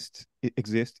exist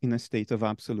in a state of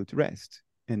absolute rest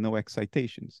and no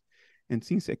excitations. And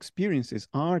since experiences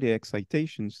are the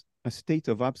excitations, a state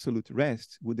of absolute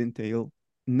rest would entail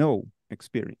no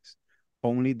experience,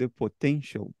 only the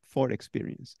potential for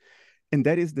experience. And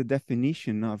that is the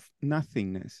definition of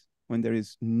nothingness. When there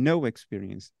is no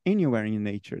experience anywhere in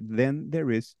nature, then there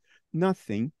is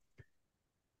nothing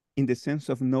in the sense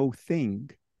of no thing,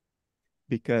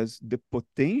 because the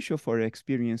potential for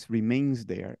experience remains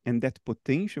there. And that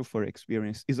potential for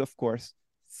experience is, of course,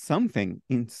 something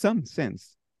in some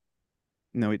sense.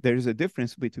 Now, there is a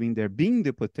difference between there being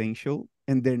the potential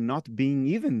and there not being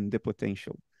even the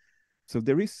potential. So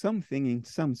there is something in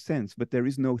some sense, but there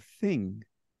is no thing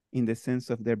in the sense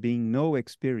of there being no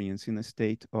experience in a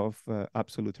state of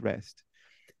absolute rest.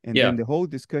 And then the whole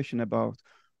discussion about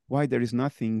why there is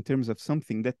nothing in terms of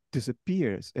something, that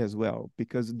disappears as well,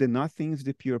 because the nothing is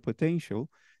the pure potential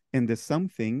and the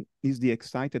something is the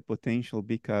excited potential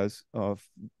because of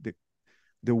the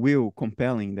will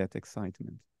compelling that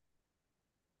excitement.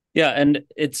 Yeah, and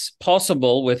it's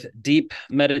possible with deep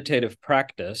meditative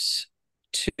practice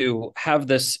to have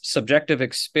this subjective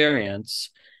experience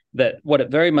that what it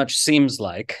very much seems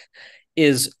like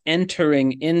is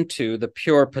entering into the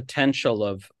pure potential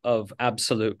of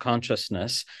absolute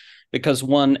consciousness, because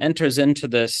one enters into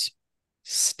this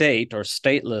state or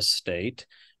stateless state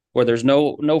where there's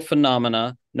no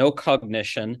phenomena, no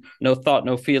cognition, no thought,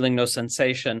 no feeling, no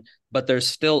sensation, but there's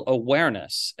still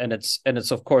awareness, and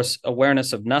it's of course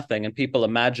awareness of nothing, and people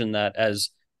imagine that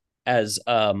as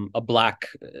a black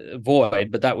void,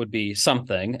 but that would be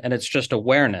something, and it's just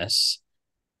awareness.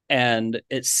 And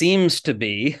it seems to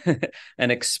be an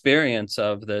experience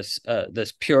of this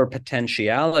pure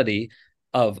potentiality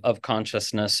of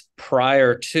consciousness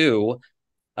prior to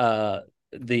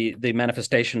the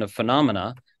manifestation of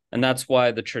phenomena. And that's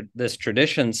why this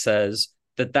tradition says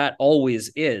that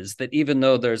always is, that even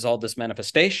though there's all this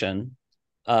manifestation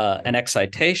and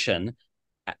excitation,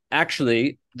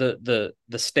 actually the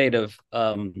state of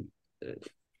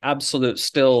absolute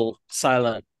still,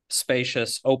 silent,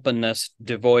 spacious openness,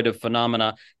 devoid of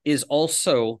phenomena, is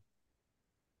also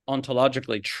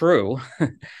ontologically true.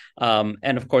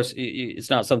 And of course, it's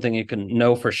not something you can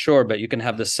know for sure, but you can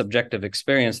have this subjective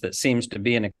experience that seems to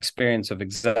be an experience of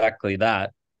exactly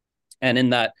that. And in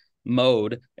that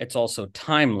mode, it's also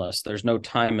timeless. There's no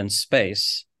time and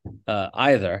space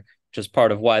either, which is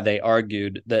part of why they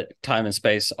argued that time and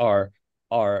space are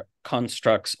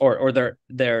constructs, or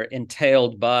they're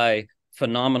entailed by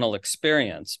phenomenal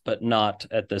experience, but not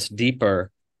at this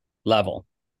deeper level.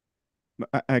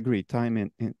 I agree.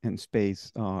 Time and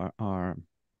space are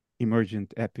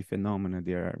emergent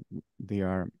epiphenomena. They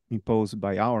are imposed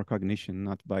by our cognition,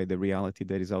 not by the reality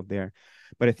that is out there.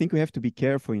 But I think we have to be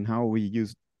careful in how we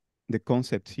use the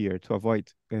concepts here to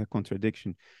avoid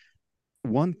contradiction.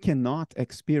 One cannot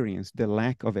experience the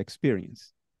lack of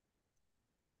experience,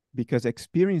 because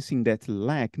experiencing that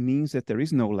lack means that there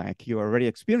is no lack. You're already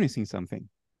experiencing something,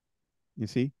 you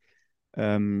see?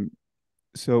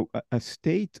 So a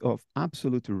state of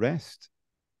absolute rest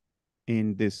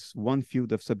in this one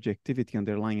field of subjectivity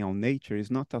underlying our nature is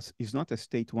not a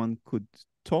state one could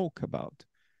talk about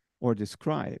or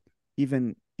describe,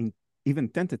 even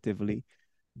tentatively,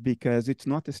 because it's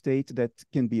not a state that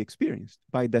can be experienced.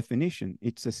 By definition,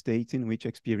 it's a state in which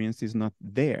experience is not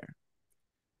there.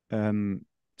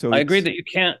 So I agree that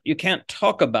you can't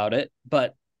talk about it,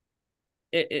 but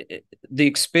the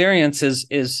experience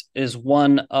is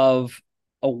one of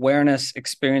awareness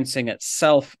experiencing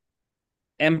itself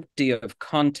empty of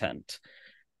content.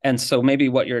 And so maybe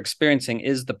what you're experiencing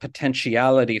is the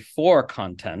potentiality for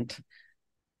content.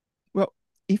 Well,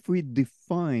 if we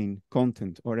define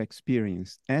content or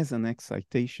experience as an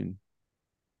excitation,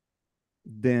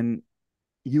 then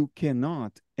you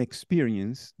cannot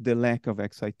experience the lack of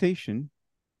excitation,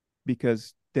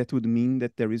 because that would mean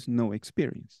that there is no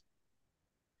experience.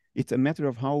 It's a matter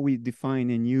of how we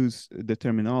define and use the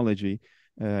terminology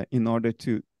in order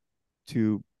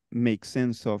to make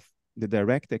sense of the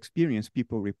direct experience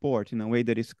people report in a way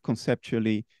that is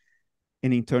conceptually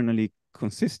and internally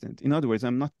consistent. In other words,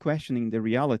 I'm not questioning the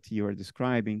reality you're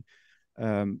describing.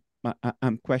 I'm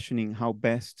questioning how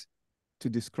best to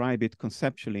describe it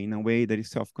conceptually in a way that is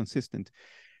self-consistent.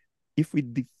 If we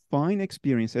define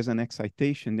experience as an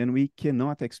excitation, then we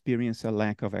cannot experience a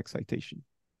lack of excitation,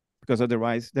 because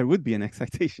otherwise there would be an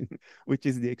excitation, which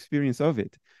is the experience of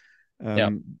it.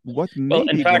 What may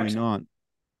be going on.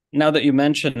 Now that you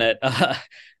mention it,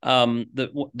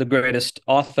 the greatest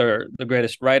author, the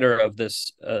greatest writer of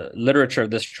this literature of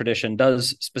this tradition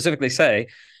does specifically say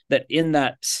that in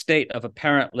that state of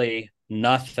apparently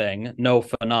nothing, no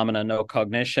phenomena, no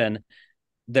cognition,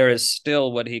 there is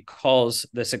still what he calls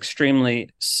this extremely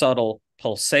subtle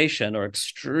pulsation or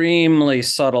extremely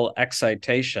subtle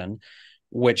excitation,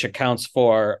 which accounts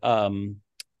for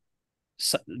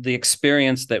the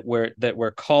experience that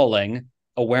we're calling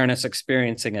awareness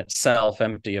experiencing itself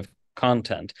empty of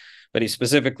content. But he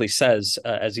specifically says,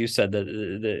 as you said,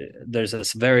 that there's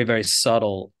this very, very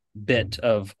subtle bit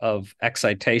of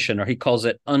excitation, or he calls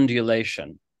it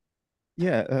undulation.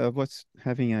 Yeah, I was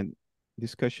having a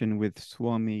discussion with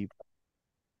Swami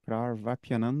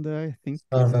Pravapiananda, I think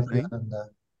is his name.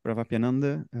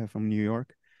 Pravapiananda from New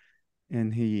York.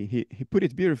 And he put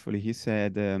it beautifully. He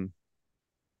said, the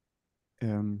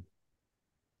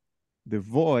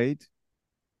void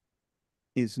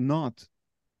is not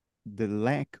the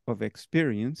lack of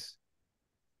experience,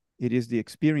 it is the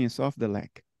experience of the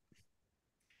lack.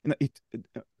 You know,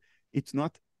 it's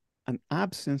not an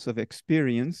absence of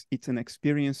experience, it's an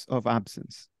experience of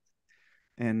absence.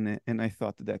 And I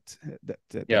thought that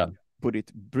put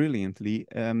it brilliantly.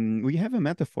 We have a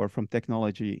metaphor from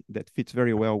technology that fits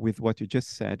very well with what you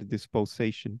just said, this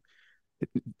pulsation. It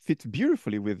fits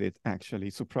beautifully with it, actually,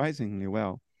 surprisingly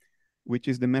well, which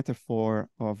is the metaphor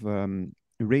of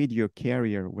radio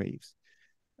carrier waves.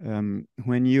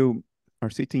 When you are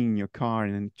sitting in your car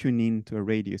and tune in to a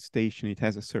radio station, it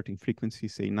has a certain frequency,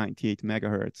 say 98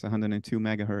 megahertz, 102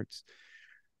 megahertz.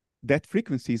 That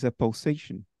frequency is a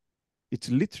pulsation. It's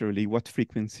literally what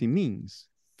frequency means.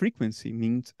 Frequency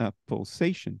means a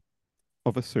pulsation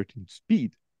of a certain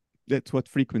speed. That's what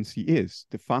frequency is.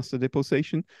 The faster the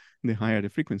pulsation, the higher the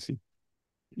frequency.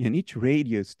 And each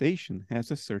radio station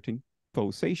has a certain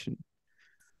pulsation.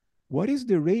 What is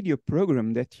the radio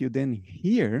program that you then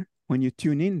hear when you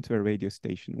tune into a radio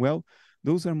station? Well,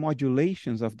 those are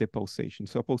modulations of the pulsation.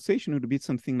 So a pulsation would be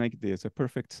something like this, a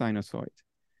perfect sinusoid.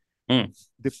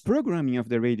 The programming of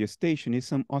the radio station is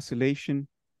some oscillation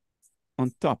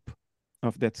on top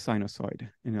of that sinusoid.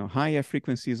 You know, higher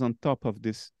frequencies on top of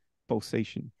this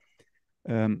pulsation.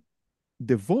 The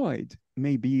void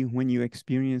may be when you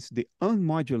experience the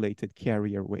unmodulated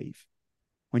carrier wave.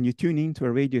 When you tune into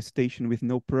a radio station with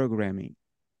no programming,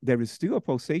 there is still a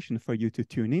pulsation for you to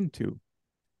tune into,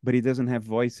 but it doesn't have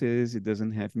voices, it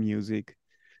doesn't have music.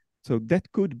 So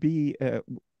that could be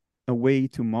a way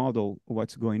to model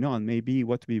what's going on. Maybe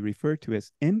what we refer to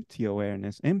as empty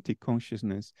awareness, empty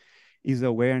consciousness, is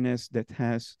awareness that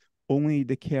has only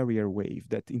the carrier wave,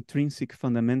 that intrinsic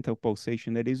fundamental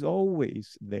pulsation that is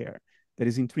always there, that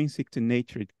is intrinsic to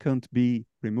nature, it can't be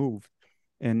removed.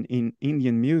 And in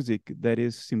Indian music, that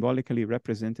is symbolically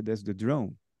represented as the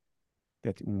drone.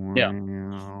 That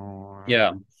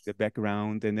the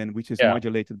background, and then which is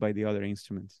modulated by the other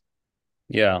instruments.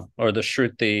 Yeah, or the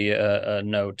Shruti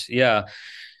note. Yeah,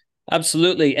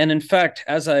 absolutely. And in fact,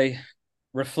 as I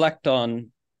reflect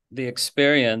on the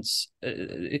experience,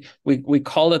 we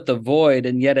call it the void,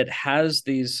 and yet it has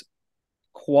these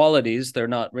qualities. They're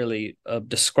not really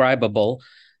describable,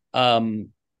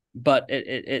 but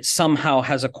it somehow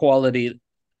has a quality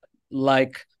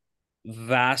like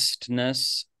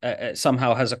vastness. It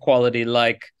somehow has a quality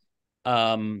like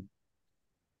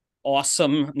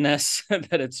awesomeness,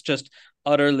 that it's just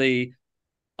utterly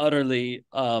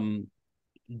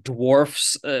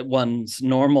dwarfs one's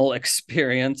normal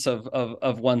experience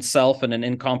of oneself in an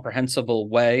incomprehensible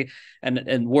way,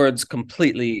 and words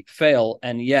completely fail.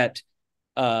 And yet,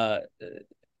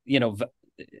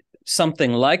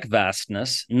 something like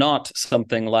vastness, not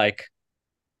something like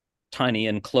tiny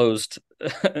enclosedness,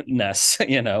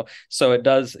 So it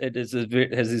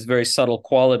has these very subtle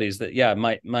qualities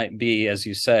that might be, as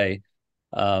you say,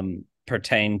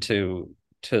 pertain to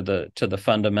the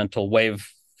fundamental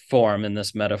wave form in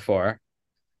this metaphor.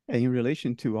 In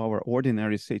relation to our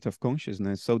ordinary state of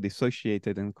consciousness, so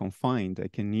dissociated and confined, I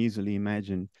can easily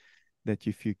imagine that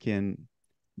if you can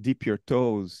dip your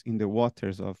toes in the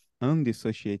waters of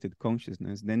undissociated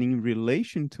consciousness, then in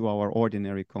relation to our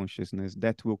ordinary consciousness,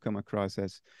 that will come across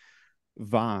as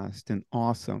vast and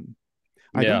awesome.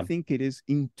 I don't think it is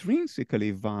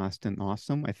intrinsically vast and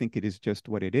awesome. I think it is just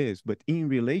what it is. But in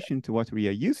relation to what we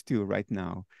are used to right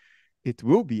now, it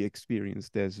will be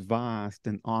experienced as vast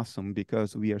and awesome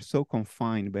because we are so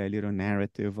confined by a little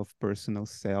narrative of personal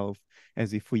self,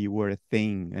 as if we were a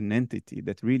thing, an entity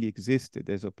that really existed,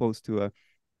 as opposed to a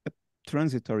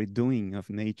transitory doing of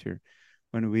nature.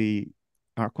 When we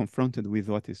are confronted with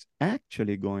what is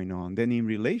actually going on, then in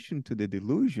relation to the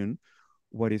delusion,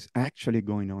 what is actually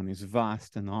going on is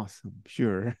vast and awesome.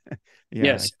 Sure. Yeah.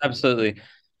 Yes, absolutely.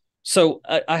 So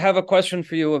I have a question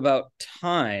for you about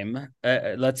time.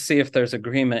 Let's see if there's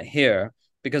agreement here,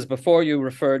 because before you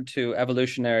referred to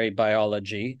evolutionary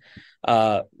biology,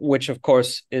 which of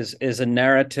course is a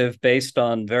narrative based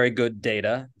on very good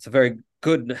data. It's a very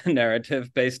good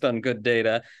narrative based on good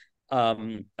data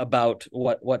about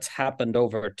what's happened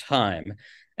over time.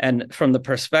 And from the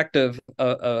perspective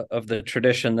of the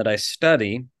tradition that I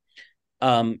study,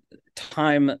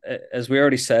 time, as we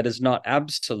already said, is not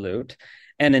absolute.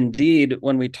 And indeed,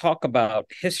 when we talk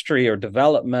about history or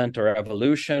development or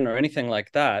evolution or anything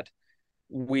like that,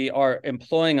 we are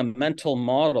employing a mental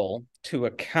model to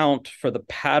account for the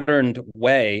patterned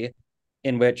way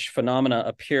in which phenomena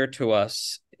appear to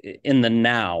us in the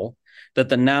now, that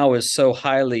the now is so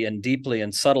highly and deeply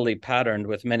and subtly patterned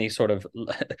with many sort of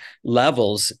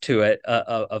levels to it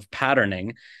of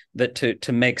patterning, that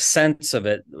to make sense of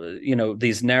it,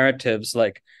 these narratives,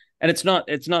 like, and it's not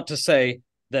to say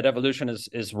that evolution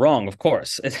is wrong, of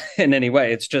course, in any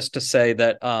way. It's just to say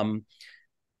that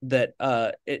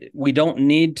we don't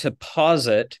need to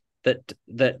posit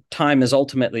that time is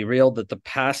ultimately real, that the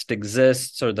past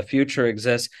exists or the future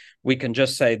exists. We can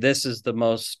just say this is the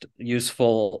most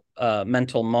useful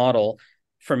mental model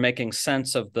for making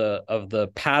sense of the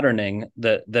patterning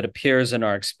that appears in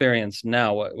our experience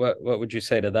now. What would you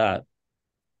say to that?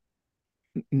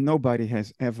 Nobody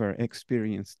has ever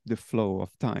experienced the flow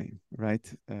of time,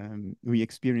 right? We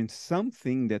experience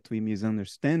something that we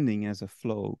misunderstanding as a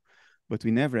flow, but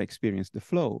we never experience the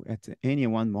flow. At any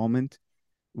one moment,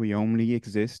 we only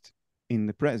exist in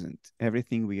the present.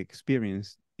 Everything we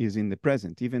experience is in the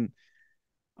present. Even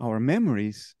our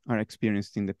memories are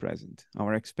experienced in the present.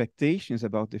 Our expectations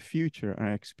about the future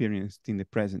are experienced in the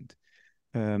present.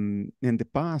 And the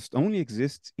past only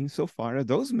exists insofar as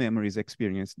those memories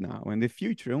experienced now, and the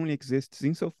future only exists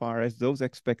insofar as those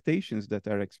expectations that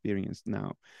are experienced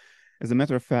now. As a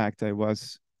matter of fact, I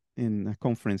was in a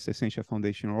conference Essential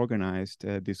Foundation organized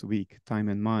this week, Time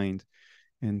and Mind,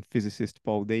 and physicist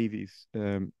Paul Davies,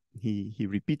 he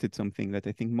repeated something that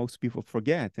I think most people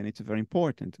forget, and it's very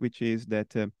important, which is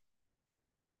that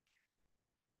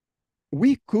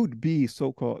we could be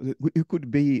so-called, we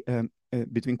could be,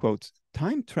 between quotes,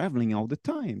 time traveling all the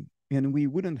time, and we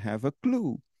wouldn't have a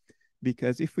clue.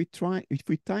 Because if we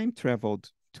time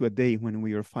traveled to a day when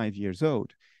we were 5 years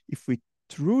old, if we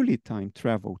truly time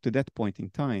travel to that point in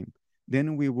time,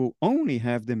 then we will only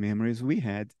have the memories we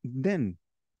had then.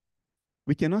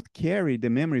 We cannot carry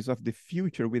the memories of the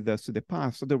future with us to the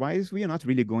past. Otherwise, we are not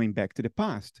really going back to the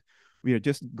past. We are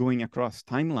just going across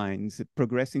timelines,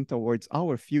 progressing towards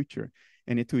our future.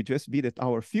 And it will just be that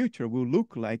our future will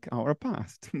look like our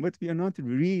past, but we are not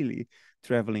really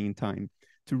traveling in time.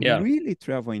 To really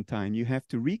travel in time, you have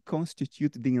to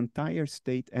reconstitute the entire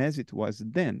state as it was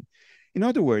then. In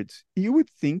other words, you would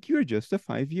think you're just a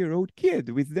 5-year-old kid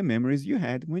with the memories you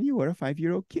had when you were a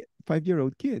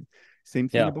 5-year-old kid. Same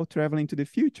thing about traveling to the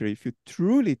future. If you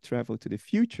truly travel to the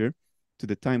future, to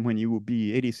the time when you will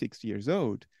be 86 years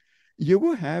old, you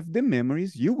will have the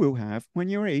memories you will have when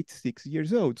you're 86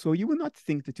 years old. So you will not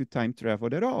think that you time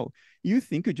traveled at all. You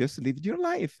think you just lived your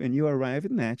life and you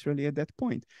arrived naturally at that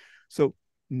point. So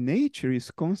nature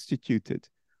is constituted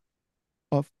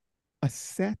of a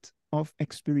set of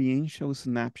experiential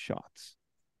snapshots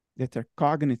that are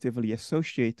cognitively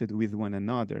associated with one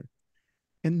another.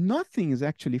 And nothing is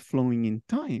actually flowing in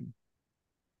time.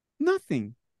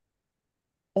 Nothing.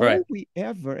 All we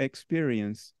ever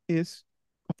experience is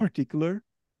a particular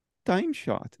time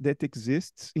shot that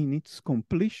exists in its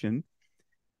completion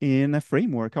in a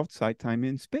framework outside time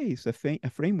and space, a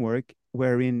framework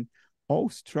wherein all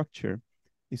structure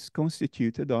is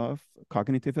constituted of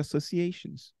cognitive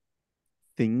associations,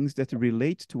 things that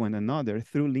relate to one another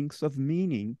through links of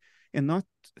meaning and not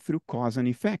through cause and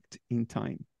effect in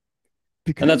time.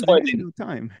 Because and that's why there is no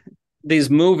time. These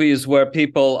movies where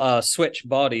people switch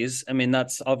bodies, I mean,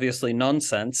 that's obviously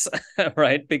nonsense,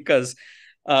 right? Because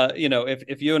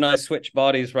if you and I switch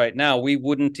bodies right now, we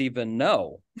wouldn't even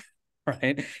know,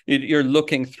 right? You're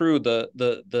looking through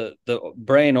the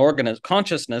brain organism.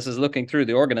 Consciousness is looking through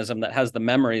the organism that has the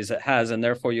memories it has, and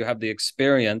therefore you have the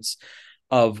experience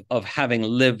of having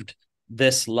lived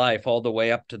this life all the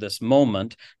way up to this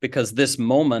moment, because this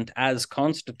moment as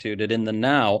constituted in the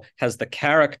now has the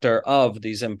character of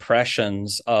these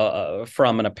impressions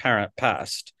from an apparent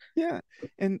past. Yeah,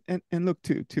 and look,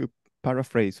 to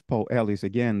paraphrase Paul Ellis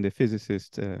again, the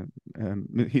physicist,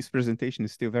 his presentation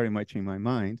is still very much in my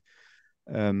mind.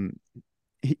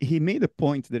 He made a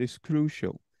point that is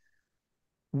crucial.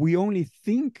 We only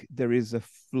think there is a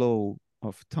flow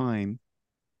of time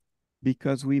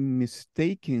because we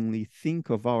mistakenly think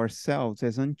of ourselves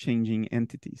as unchanging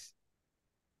entities,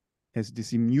 as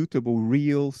these immutable,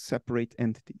 real, separate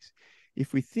entities.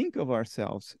 If we think of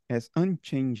ourselves as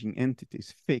unchanging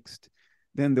entities, fixed,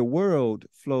 then the world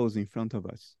flows in front of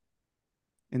us.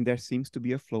 And there seems to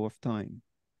be a flow of time.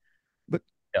 But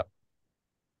yeah,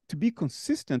 to be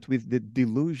consistent with the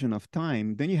delusion of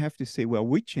time, then you have to say, well,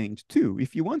 we change too.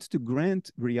 If you want to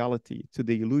grant reality to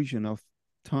the illusion of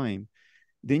time,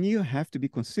 then you have to be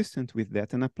consistent with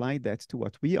that and apply that to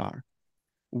what we are.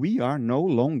 We are no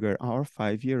longer our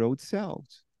 5-year-old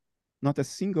selves. Not a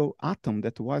single atom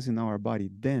that was in our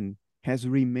body then has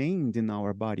remained in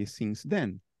our body since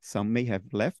then. Some may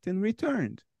have left and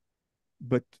returned,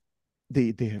 but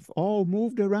they have all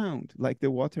moved around like the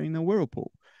water in a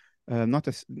whirlpool. Not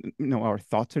as, our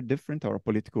thoughts are different, our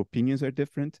political opinions are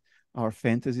different, our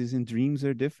fantasies and dreams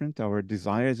are different, our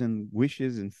desires and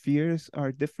wishes and fears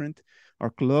are different,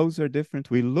 our clothes are different,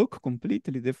 we look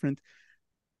completely different.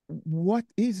 What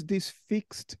is this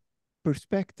fixed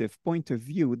perspective, point of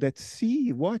view that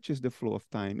watches the flow of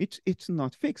time? It's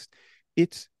not fixed.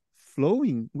 It's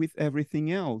flowing with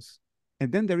everything else.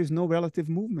 And then there is no relative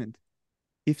movement.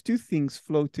 If two things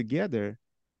flow together,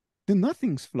 then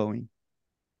nothing's flowing.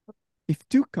 If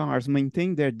two cars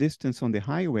maintain their distance on the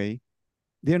highway,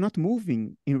 they're not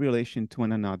moving in relation to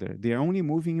one another. They're only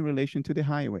moving in relation to the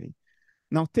highway.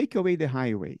 Now take away the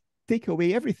highway, take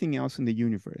away everything else in the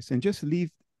universe, and just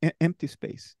leave empty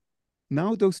space.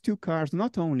 Now those two cars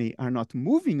not only are not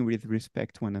moving with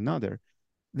respect to one another,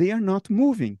 they are not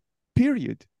moving,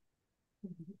 period.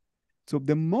 Mm-hmm. So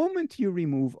the moment you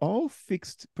remove all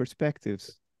fixed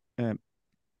perspectives,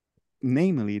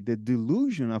 namely the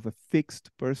delusion of a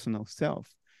fixed personal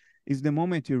self, is the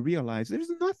moment you realize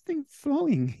there's nothing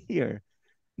flowing here.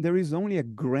 There is only a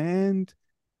grand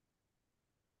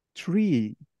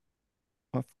tree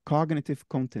of cognitive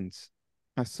contents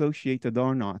associated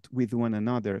or not with one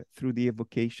another through the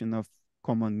evocation of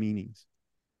common meanings.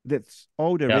 That's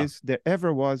all there is, there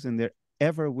ever was, and there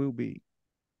ever will be.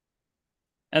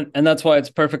 And that's why it's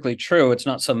perfectly true. It's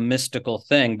not some mystical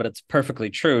thing, but it's perfectly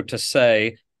true to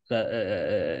say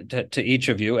to each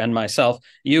of you and myself,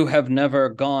 you have never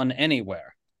gone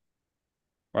anywhere.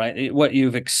 Right? What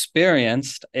you've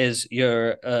experienced is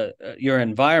your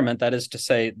environment. That is to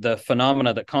say, the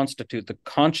phenomena that constitute the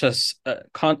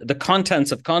the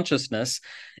contents of consciousness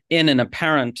in an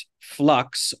apparent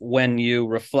flux when you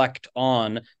reflect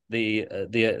on the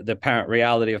apparent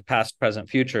reality of past, present,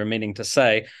 future. Meaning to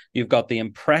say, you've got the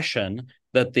impression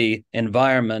that the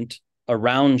environment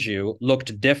around you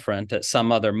looked different at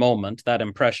some other moment. That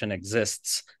impression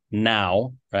exists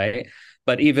now, right?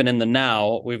 But even in the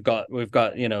now, we've got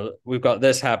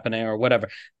this happening or whatever.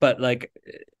 But like,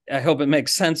 I hope it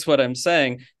makes sense what I'm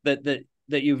saying, that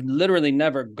you've literally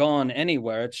never gone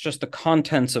anywhere. It's just the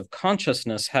contents of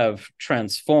consciousness have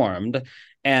transformed,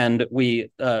 and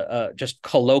we just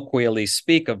colloquially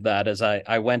speak of that as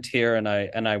I went here and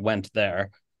I went there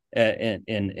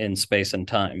in space and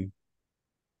time.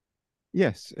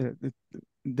 Yes,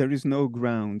 there is no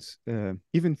grounds,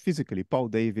 even physically. Paul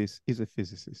Davies is a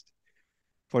physicist,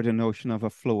 for the notion of a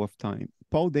flow of time.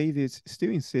 Paul Davies still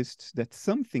insists that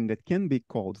something that can be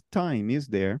called time is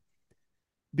there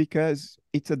because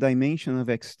it's a dimension of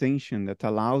extension that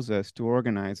allows us to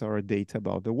organize our data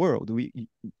about the world.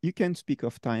 You can speak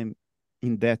of time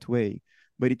in that way,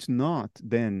 but it's not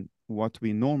then what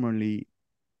we normally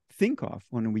think of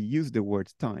when we use the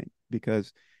word time,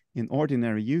 because in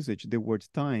ordinary usage, the word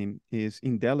time is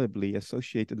indelibly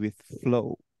associated with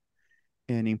flow.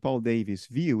 And in Paul Davies'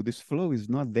 view, this flow is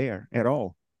not there at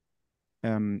all.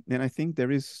 And I think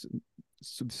there is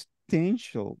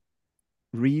substantial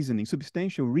reason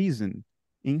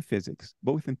in physics,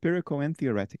 both empirical and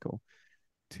theoretical,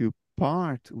 to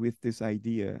part with this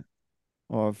idea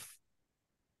of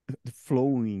the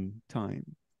flowing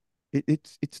time.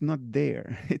 It's not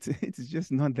there. It's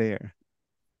just not there.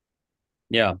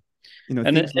 Yeah.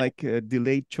 And things like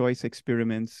delayed choice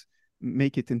experiments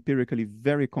make it empirically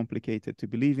very complicated to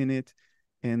believe in it,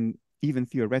 and even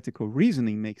theoretical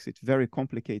reasoning makes it very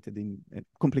complicated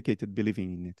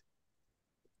believing in it.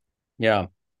 Yeah.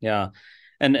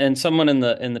 And someone in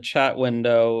the chat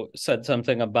window said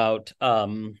something about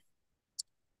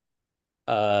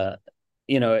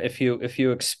if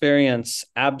you experience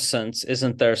absence,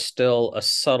 isn't there still a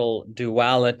subtle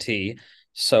duality?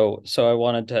 So I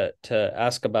wanted to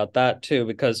ask about that too,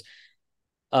 because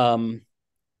from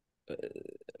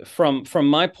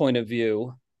my point of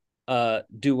view,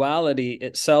 duality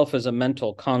itself is a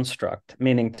mental construct,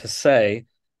 meaning to say,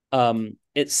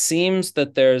 it seems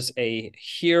that there's a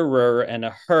hearer and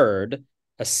a heard,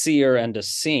 a seer and a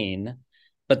seen,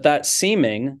 but that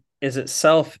seeming is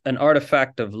itself an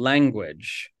artifact of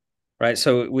language, right?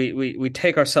 So we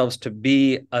take ourselves to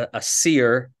be a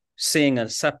seer seeing a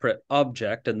separate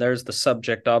object, and there's the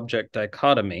subject-object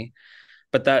dichotomy.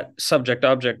 But that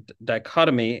subject-object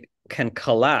dichotomy can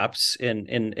collapse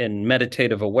in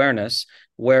meditative awareness,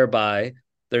 whereby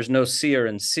there's no seer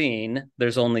and seen,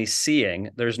 there's only seeing.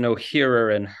 There's no hearer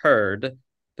and heard,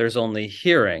 there's only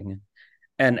hearing.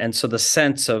 And so the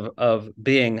sense of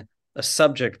being a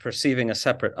subject perceiving a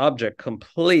separate object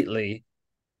completely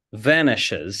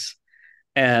vanishes.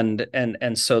 And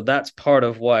so that's part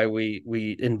of why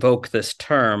we invoke this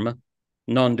term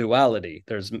non-duality.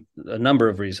 There's a number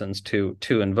of reasons to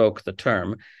invoke the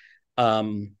term.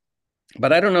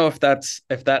 But I don't know if that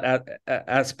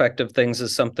aspect of things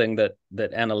is something that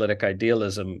analytic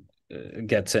idealism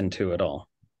gets into at all.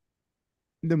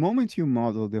 The moment you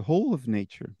model the whole of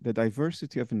nature, the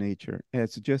diversity of nature,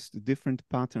 as just different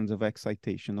patterns of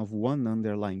excitation of one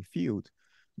underlying field,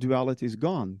 duality is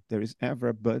gone. There is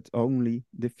ever but only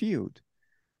the field.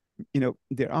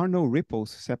 There are no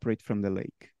ripples separate from the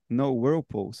lake, no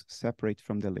whirlpools separate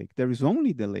from the lake. There is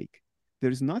only the lake. There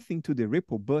is nothing to the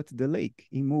ripple but the lake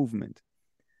in movement.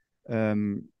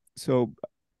 So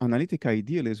analytic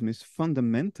idealism is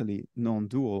fundamentally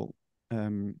non-dual,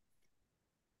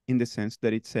 in the sense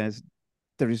that it says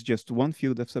there is just one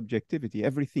field of subjectivity.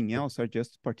 Everything else are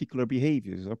just particular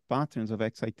behaviors or patterns of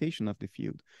excitation of the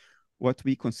field. What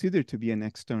we consider to be an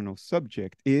external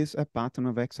subject is a pattern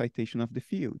of excitation of the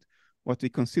field. What we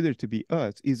consider to be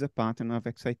us is a pattern of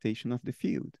excitation of the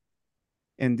field.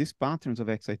 And these patterns of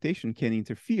excitation can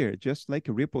interfere, just like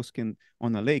ripples can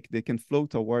on a lake. They can flow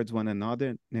towards one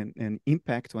another and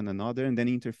impact one another and then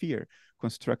interfere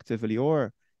constructively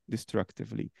or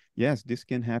destructively. Yes, this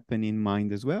can happen in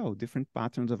mind as well. Different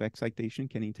patterns of excitation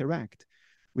can interact.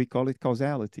 We call it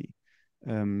causality.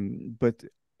 But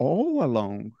all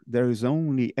along, there is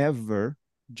only ever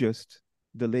just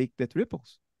the lake that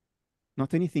ripples.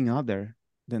 Not anything other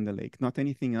than the lake, not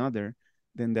anything other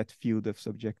than that field of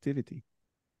subjectivity.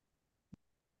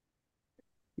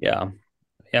 Yeah,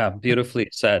 beautifully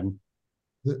said.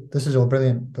 This is all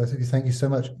brilliant, both of you. Thank you so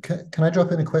much. Can I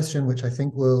drop in a question which I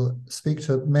think will speak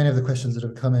to many of the questions that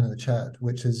have come in the chat,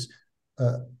 which is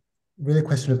really a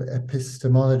question of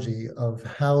epistemology, of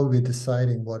how we're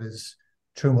deciding what is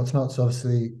true and what's not. So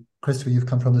obviously, Christopher, you've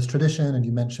come from this tradition, and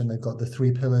you mentioned they've got the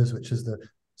three pillars, which is the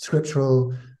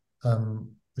scriptural,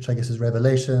 which I guess is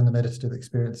revelation, the meditative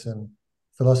experience, and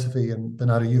philosophy. And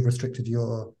Bernardo, you've restricted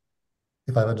your,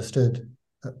 if I've understood,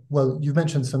 well, you've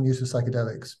mentioned some use of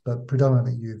psychedelics, but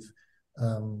predominantly you've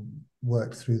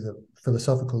worked through the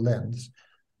philosophical lens.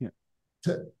 Yeah.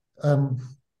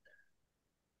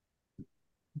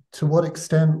 To what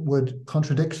extent would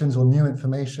contradictions or new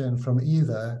information from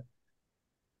either,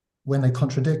 when they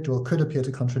contradict or could appear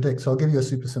to contradict? So I'll give you a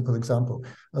super simple example.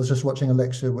 I was just watching a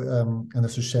lecture, and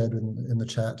this was shared in the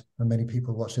chat, and many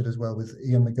people watched it as well, with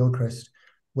Ian McGilchrist,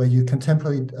 where you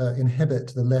contemporarily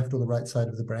inhibit the left or the right side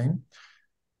of the brain.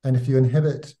 And if you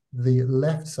inhibit the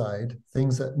left side,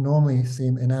 things that normally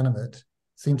seem inanimate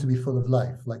seem to be full of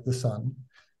life, like the sun.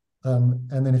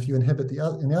 And then if you inhibit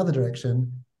in the other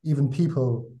direction, even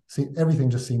people see, everything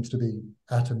just seems to be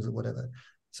atoms or whatever.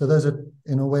 So those are,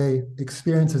 in a way,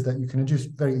 experiences that you can induce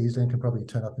very easily and can probably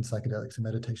turn up in psychedelics and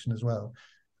meditation as well.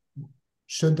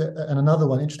 And another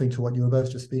one, interesting to what you were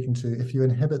both just speaking to, if you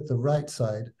inhibit the right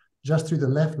side, just through the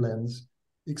left lens,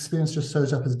 experience just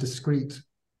shows up as discrete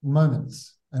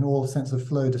moments, and all sense of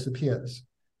flow disappears.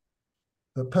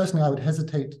 But personally, I would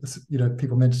hesitate,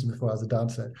 people mentioned before I was a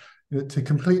dancer, to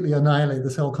completely annihilate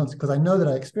this whole concept, because I know that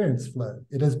I experience flow.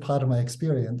 It is part of my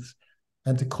experience.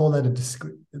 And to call that a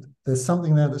discrete, there's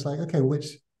something there that's like, okay, where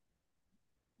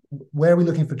are we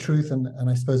looking for truth? And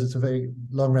I suppose it's a very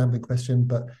long rambling question,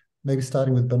 but maybe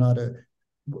starting with Bernardo,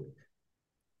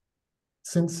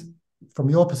 since from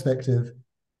your perspective,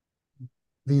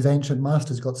 these ancient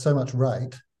masters got so much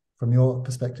right, from your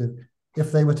perspective,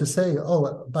 if they were to say,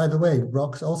 oh, by the way,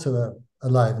 rocks also are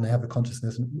alive and they have a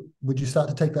consciousness, would you start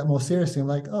to take that more seriously and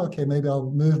like, oh, okay, maybe I'll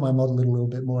move my model a little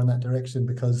bit more in that direction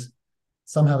because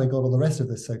somehow they got all the rest of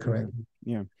this so correct?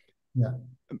 Yeah. Yeah.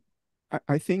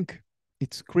 I think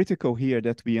it's critical here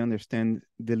that we understand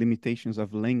the limitations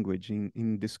of language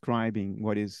in describing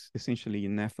what is essentially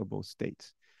ineffable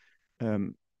states.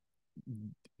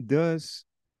 Does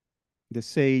the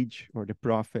sage or the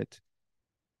prophet,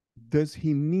 does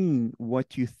he mean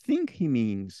what you think he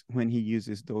means when he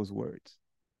uses those words?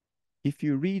 If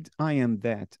you read I Am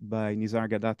That by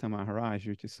Nisargadatta Maharaj,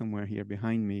 which is somewhere here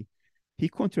behind me, he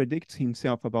contradicts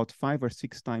himself about 5 or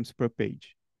 6 times per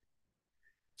page.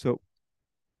 So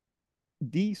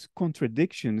these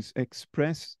contradictions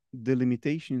express the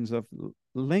limitations of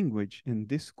language and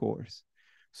discourse.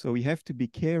 So we have to be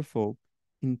careful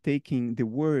in taking the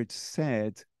words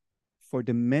said for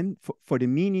the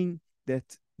meaning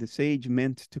that the sage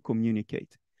meant to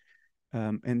communicate,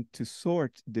 and to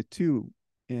sort the two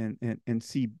and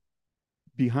see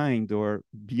behind or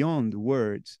beyond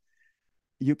words.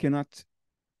 You cannot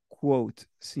quote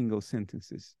single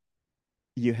sentences.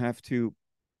 You have to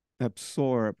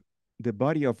absorb the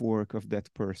body of work of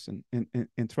that person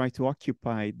and try to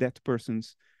occupy that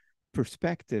person's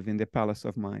perspective in the palace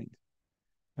of mind.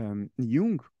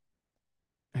 Jung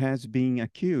has been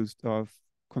accused of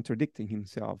contradicting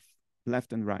himself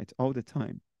left and right all the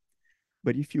time.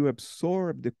 But if you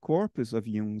absorb the corpus of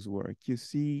Jung's work, you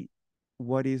see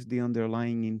what is the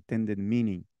underlying intended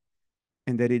meaning,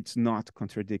 and that it's not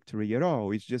contradictory at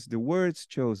all. It's just the words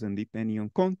chosen depending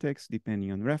on context,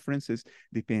 depending on references,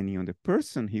 depending on the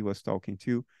person he was talking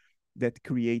to, that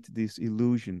create this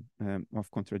illusion of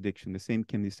contradiction. The same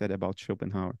can be said about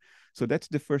Schopenhauer. So that's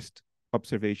the first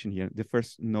observation here, the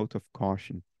first note of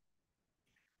caution.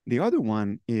 The other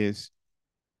one is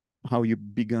how you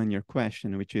began your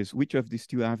question, which is which of these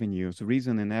two avenues,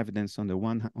 reason and evidence on the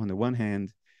one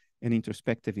hand, and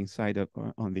introspective insight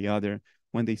on the other,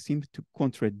 when they seem to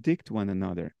contradict one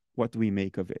another, what do we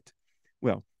make of it?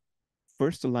 Well,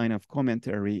 first line of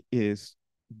commentary is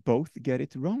both get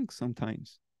it wrong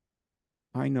sometimes.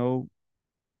 I know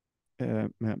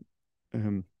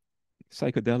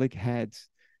psychedelic heads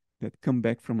that come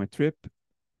back from a trip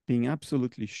being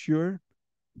absolutely sure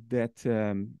that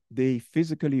they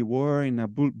physically were in a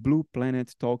blue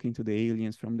planet talking to the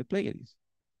aliens from the Pleiades.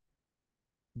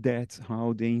 That's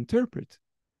how they interpret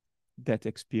that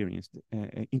experience,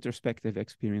 introspective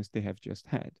experience they have just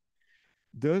had.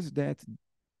 Does that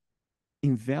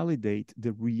invalidate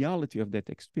the reality of that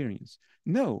experience?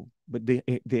 No, but the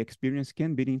experience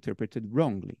can be interpreted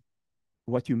wrongly.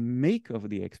 What you make of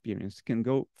the experience can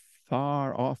go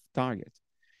far off target,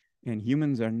 and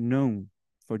humans are known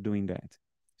for doing that,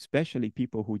 especially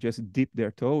people who just dip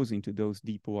their toes into those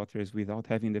deep waters without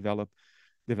having developed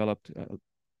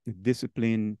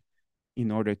discipline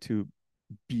in order to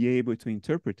be able to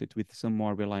interpret it with some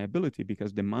more reliability,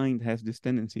 because the mind has this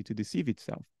tendency to deceive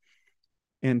itself.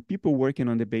 And people working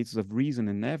on the basis of reason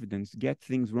and evidence get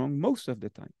things wrong most of the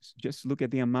times. Just look at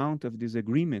the amount of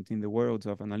disagreement in the worlds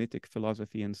of analytic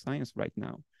philosophy and science right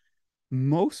now.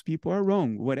 Most people are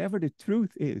wrong. Whatever the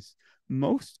truth is,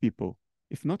 most people,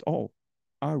 if not all,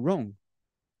 are wrong.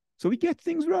 So we get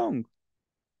things wrong.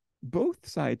 Both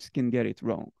sides can get it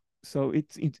wrong. So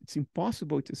it's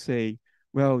impossible to say,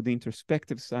 well, the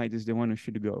introspective side is the one who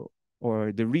should go,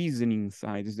 or the reasoning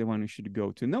side is the one who should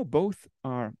go to. No, both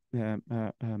are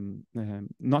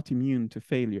not immune to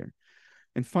failure.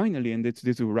 And finally, and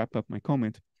this will wrap up my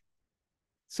comment,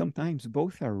 sometimes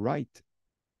both are right,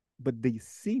 but they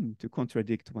seem to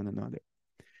contradict one another.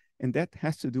 And that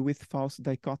has to do with false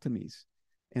dichotomies.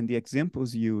 And the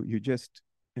examples you just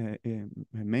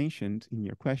mentioned in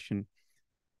your question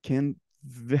can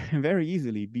very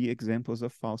easily be examples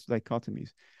of false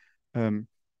dichotomies.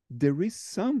 There is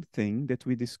something that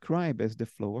we describe as the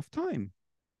flow of time.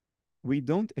 We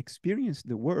don't experience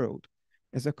the world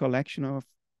as a collection of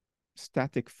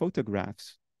static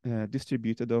photographs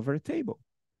distributed over a table.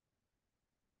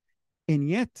 And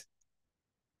yet,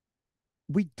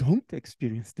 we don't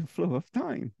experience the flow of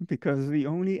time because we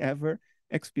only ever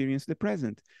experience the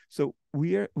present. So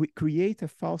we create a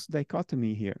false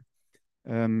dichotomy here.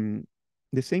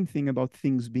 The same thing about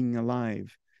things being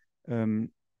alive. The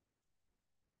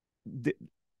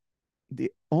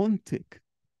ontic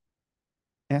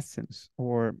essence,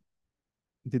 or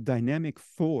the dynamic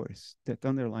force that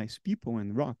underlies people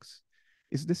and rocks,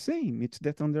 is the same. It's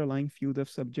that underlying field of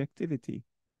subjectivity.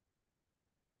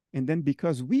 And then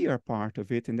because we are part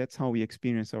of it, and that's how we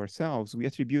experience ourselves, we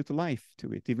attribute life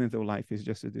to it, even though life is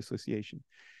just a dissociation.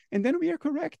 And then we are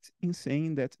correct in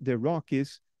saying that the rock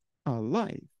is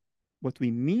alive. What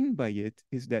we mean by it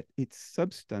is that its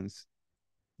substance,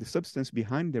 the substance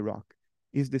behind the rock,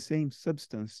 is the same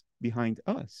substance behind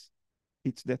us.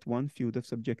 It's that one field of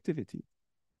subjectivity.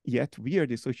 Yet we are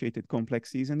dissociated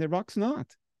complexes and the rock's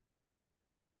not.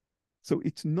 So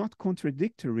it's not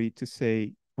contradictory to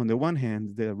say, on the one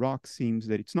hand, the rock seems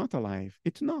that it's not alive.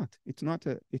 It's not. It's not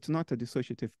a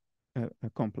dissociative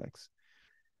complex.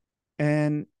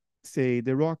 And say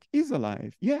the rock is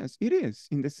alive. Yes, it is,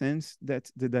 in the sense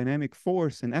that the dynamic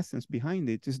force and essence behind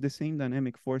it is the same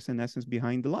dynamic force and essence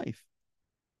behind life.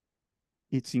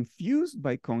 It's infused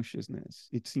by consciousness.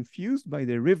 It's infused by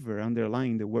the river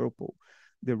underlying the whirlpool.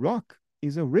 The rock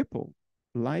is a ripple.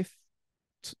 Life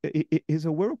is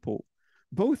a whirlpool.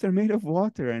 Both are made of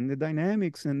water, and the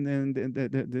dynamics and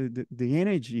the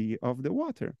energy of the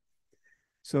water.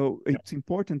 So it's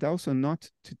important also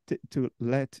not to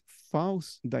let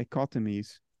false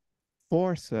dichotomies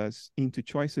force us into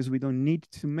choices we don't need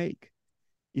to make.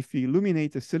 If you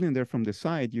illuminate a cylinder from the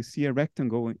side, you see a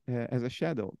rectangle as a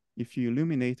shadow. If you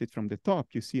illuminate it from the top,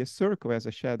 you see a circle as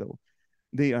a shadow.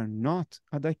 They are not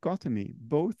a dichotomy.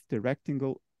 Both the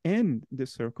rectangle and the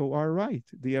circle are right.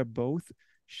 They are both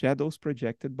shadows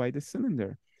projected by the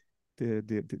cylinder.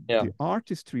 The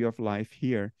artistry of life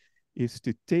here is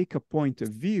to take a point of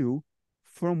view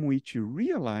from which you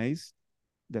realize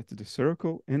that the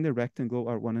circle and the rectangle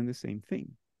are one and the same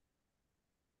thing.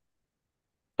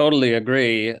 Totally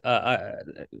agree.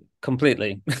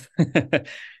 Completely.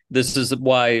 This is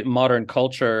why modern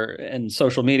culture and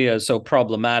social media is so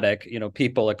problematic. You know,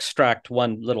 people extract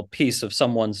one little piece of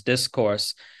someone's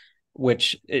discourse,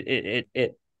 which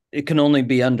it can only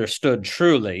be understood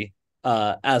truly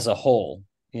as a whole.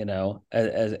 You know,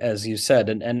 as you said,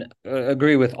 and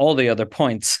agree with all the other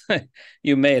points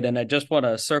you made. And I just want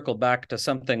to circle back to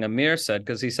something Amir said,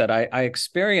 because he said, I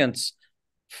experience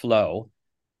flow,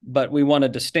 but we want to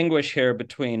distinguish here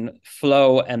between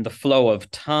flow and the flow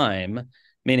of time,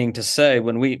 meaning to say,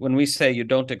 when we say you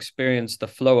don't experience the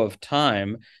flow of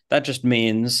time, that just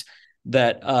means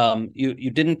that you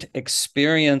didn't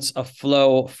experience a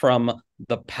flow from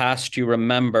the past you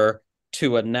remember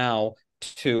to a now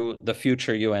to the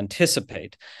future you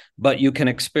anticipate, but you can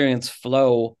experience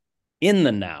flow in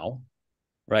the now,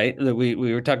 right? We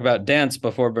were talking about dance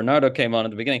before Bernardo came on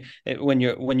at the beginning. When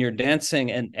you're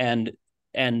dancing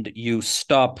and you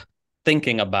stop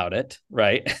thinking about it,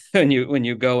 right? when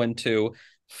you go into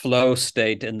flow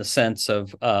state, in the sense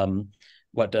of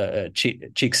what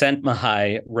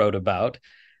Csikszentmihalyi wrote about,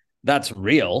 that's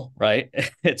real, right?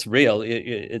 It's real.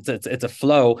 It's a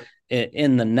flow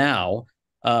in the now,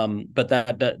 but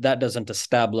that doesn't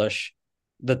establish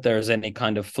that there's any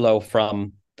kind of flow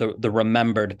from the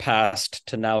remembered past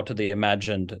to now to the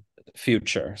imagined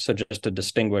future. So just to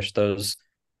distinguish those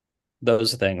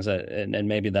things, and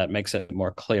maybe that makes it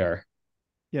more clear.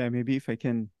 Yeah, maybe if I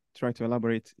can try to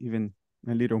elaborate even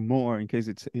a little more in case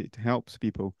it helps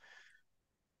people.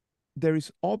 There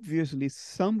is obviously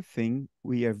something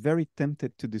we are very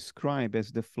tempted to describe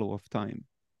as the flow of time.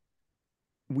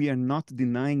 We are not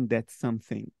denying that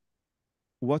something.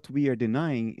 What we are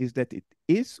denying is that it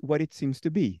is what it seems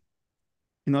to be.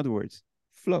 In other words,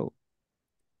 flow.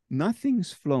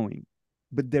 Nothing's flowing,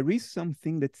 but there is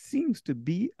something that seems to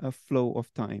be a flow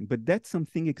of time, but that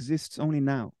something exists only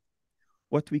now.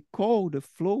 What we call the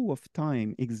flow of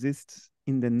time exists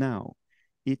in the now.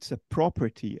 It's a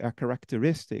property, a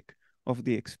characteristic of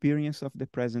the experience of the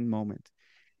present moment.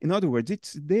 In other words,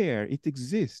 it's there, it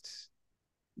exists,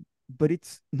 but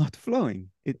it's not flowing.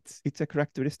 It's a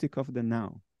characteristic of the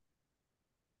now.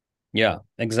 Yeah,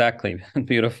 exactly.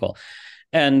 Beautiful.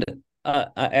 And I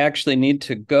actually need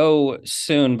to go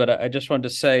soon, but I just wanted to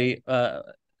say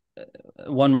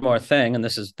one more thing, and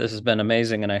this has been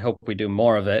amazing, and I hope we do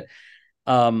more of it.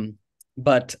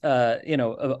 But you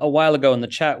know, a while ago in the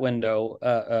chat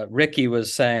window, Ricky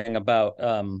was saying about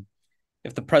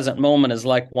if the present moment is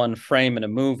like one frame in a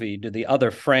movie, do the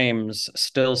other frames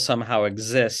still somehow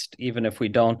exist, even if we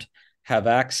don't have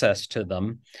access to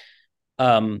them?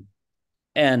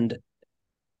 And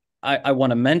I want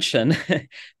to mention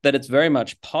that it's very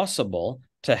much possible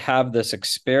to have this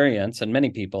experience, and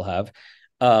many people have,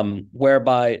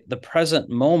 whereby the present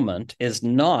moment is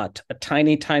not a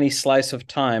tiny, tiny slice of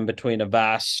time between a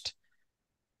vast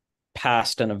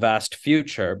past and a vast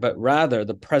future, but rather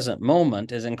the present moment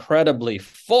is incredibly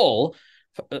full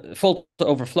to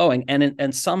overflowing,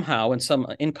 and somehow in some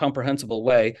incomprehensible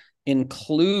way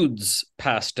includes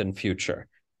past and future.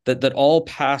 That all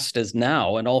past is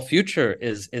now and all future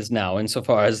is now,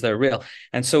 insofar as they're real.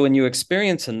 And so when you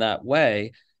experience in that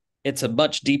way, it's a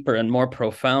much deeper and more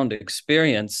profound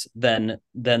experience than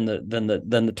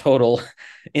the total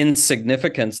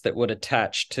insignificance that would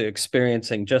attach to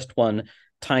experiencing just one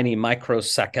tiny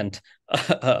microsecond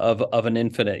of an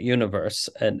infinite universe.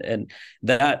 And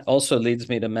that also leads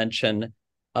me to mention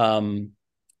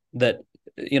that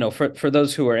for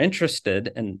those who are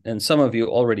interested, and some of you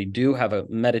already do have a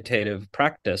meditative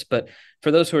practice, but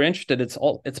for those who are interested,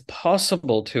 it's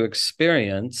possible to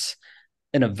experience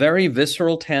in a very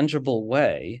visceral, tangible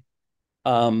way,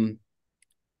 the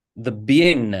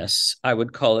beingness, I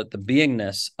would call it the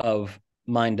beingness of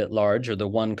mind at large, or the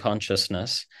one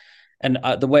consciousness. And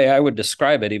the way I would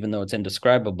describe it, even though it's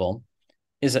indescribable,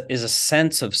 is a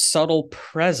sense of subtle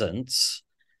presence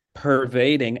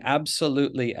pervading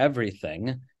absolutely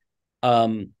everything.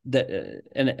 And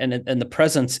the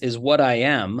presence is what I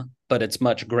am, but it's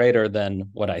much greater than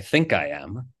what I think I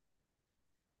am.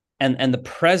 And the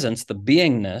presence, the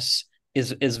beingness,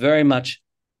 is very much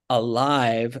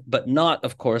alive, but not,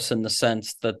 of course, in the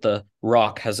sense that the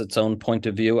rock has its own point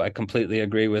of view. I completely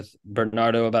agree with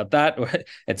Bernardo about that.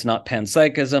 It's not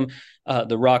panpsychism.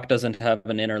 The rock doesn't have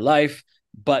an inner life,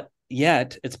 but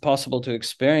yet it's possible to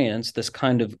experience this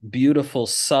kind of beautiful,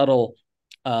 subtle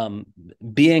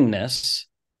beingness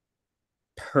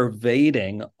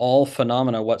pervading all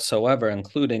phenomena whatsoever,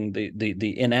 including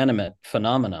the inanimate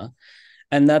phenomena.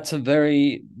 And that's a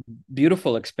very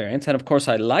beautiful experience. And of course,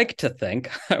 I like to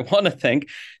think, I want to think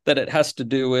that it has to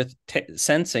do with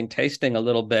sensing, tasting a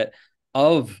little bit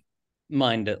of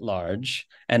mind at large,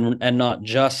 and not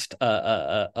just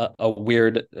a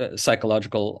weird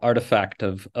psychological artifact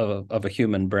of a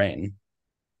human brain.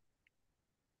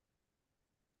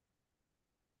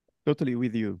 Totally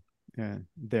with you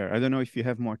there. I don't know if you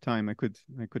have more time. I could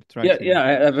try. Yeah, I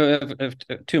have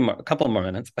a couple more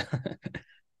minutes.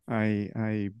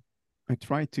 I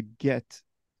tried to get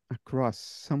across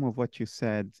some of what you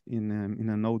said in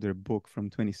an older book from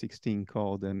 2016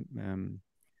 called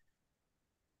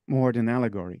More Than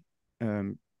Allegory.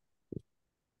 When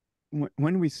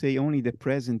we say only the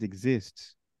present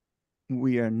exists,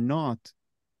 we are not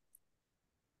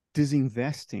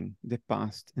disinvesting the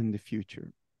past and the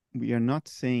future. We are not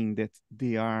saying that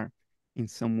they are in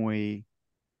some way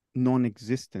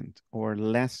non-existent or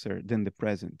lesser than the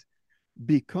present,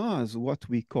 because what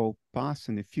we call past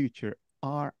and the future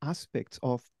are aspects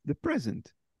of the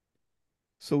present.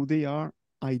 So they are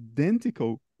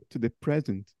identical to the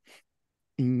present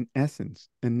in essence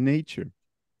and nature.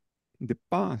 The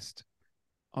past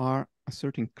are a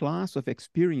certain class of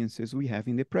experiences we have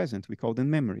in the present. We call them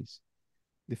memories.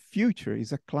 The future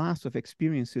is a class of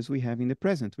experiences we have in the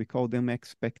present. We call them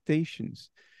expectations.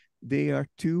 They are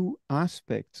two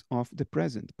aspects of the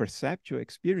present. Perceptual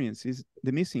experience is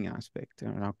the missing aspect.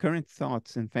 Our current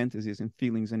thoughts and fantasies and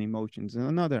feelings and emotions are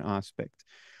another aspect.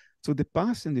 So the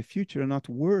past and the future are not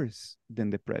worse than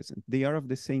the present. They are of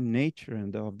the same nature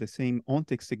and of the same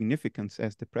ontic significance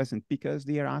as the present, because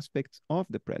they are aspects of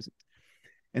the present.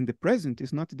 And the present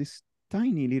is not this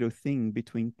tiny little thing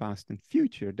between past and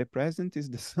future. The present is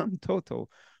the sum total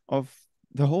of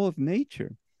the whole of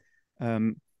nature.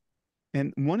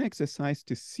 And one exercise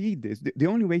to see this, the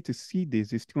only way to see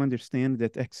this is to understand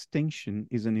that extension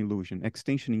is an illusion.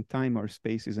 Extension in time or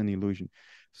space is an illusion.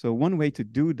 So one way to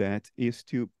do that is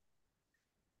to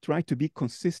try to be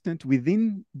consistent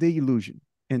within the illusion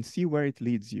and see where it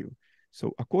leads you.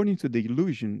 So according to the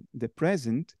illusion, the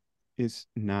present is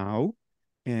now,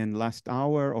 and last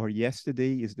hour or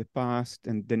yesterday is the past,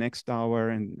 and the next hour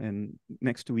and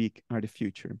next week are the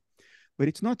future. But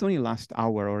it's not only last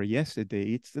hour or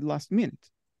yesterday, it's the last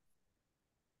minute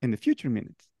and the future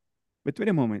minute. But wait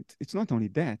a moment, it's not only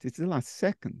that, it's the last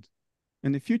second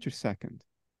and the future second.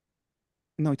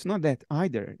 No, it's not that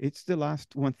either. It's the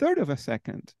last 1/3 of a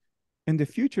second and the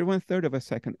future 1/3 of a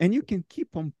second. And you can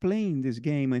keep on playing this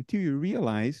game until you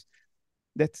realize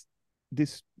that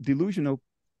this delusional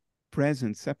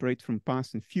present separate from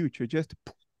past and future just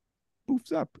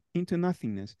poofs up into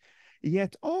nothingness.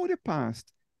 Yet all the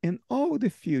past and all the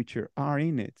future are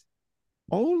in it.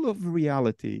 All of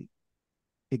reality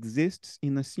exists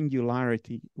in a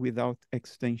singularity without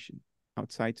extension,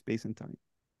 outside space and time.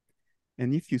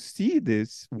 And if you see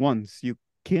this once, you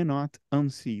cannot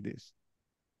unsee this.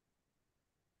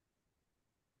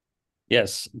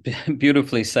 Yes,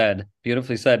 beautifully said.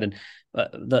 Beautifully said. And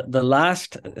the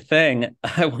last thing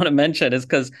I want to mention is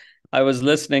because I was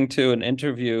listening to an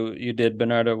interview you did,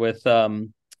 Bernardo, with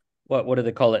what do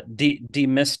they call it?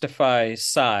 Demystify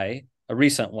Psi, a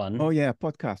recent one. Oh yeah,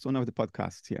 podcast, one of the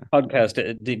podcasts, yeah.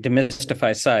 Podcast,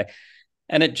 Demystify Psi.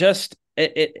 And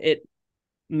it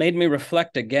made me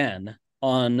reflect again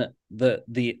on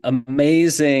the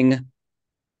amazing,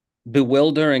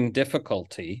 bewildering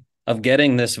difficulty of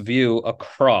getting this view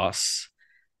across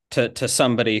to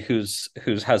somebody who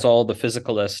has all the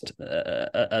physicalist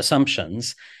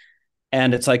assumptions.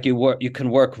 And it's like you can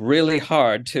work really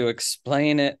hard to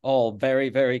explain it all very,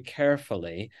 very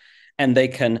carefully, and they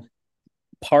can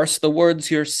parse the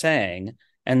words you're saying,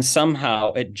 and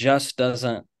somehow it just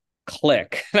doesn't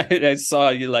click. I saw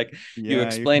you, like, you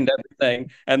explained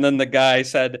everything, and then the guy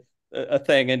said a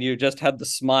thing, and you just had the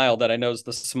smile that I know is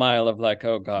the smile of like,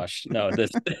 oh gosh, no,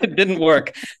 this didn't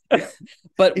work.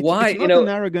 But why? It's not an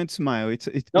arrogant smile. It's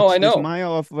no, I the know.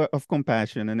 smile of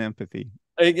compassion and empathy.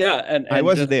 Yeah, and I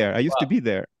was just, there. I used wow. to be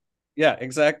there. Yeah,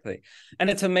 exactly. And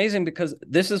it's amazing because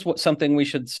this is something we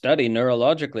should study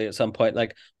neurologically at some point.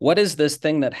 Like, what is this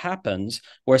thing that happens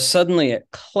where suddenly it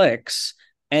clicks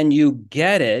and you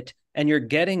get it, and you're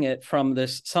getting it from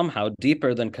this somehow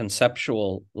deeper than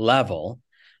conceptual level,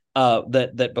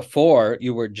 that before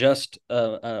you were just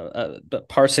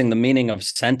parsing the meaning of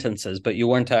sentences, but you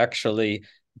weren't actually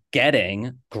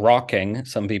grokking,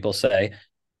 some people say,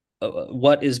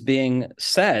 what is being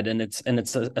said. And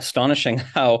it's astonishing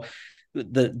how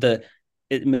it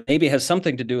maybe has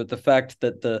something to do with the fact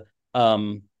that the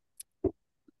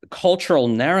cultural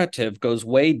narrative goes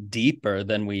way deeper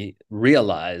than we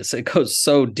realize. It goes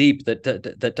so deep that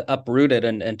to uproot it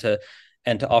and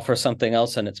to offer something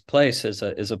else in its place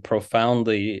is a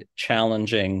profoundly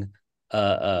challenging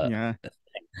Yeah.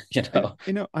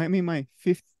 I'm in my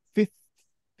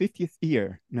 50th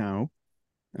year now.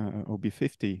 I'll be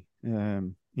 50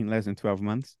 in less than 12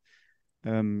 months.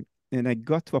 And I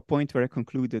got to a point where I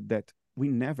concluded that we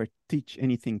never teach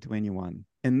anything to anyone,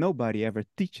 and nobody ever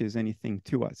teaches anything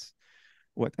to us.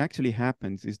 What actually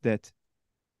happens is that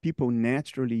people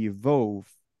naturally evolve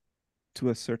to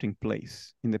a certain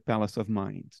place in the palace of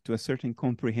mind, to a certain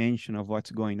comprehension of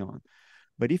what's going on.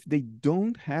 But if they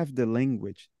don't have the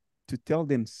language to tell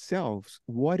themselves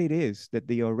what it is that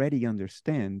they already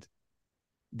understand,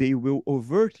 they will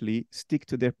overtly stick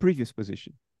to their previous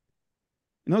position.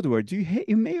 In other words,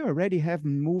 you may already have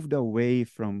moved away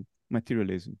from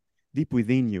materialism deep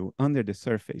within you, under the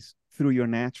surface, through your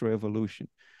natural evolution.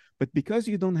 But because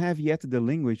you don't have yet the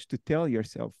language to tell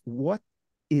yourself what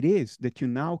it is that you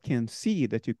now can see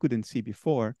that you couldn't see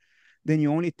before, then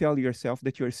you only tell yourself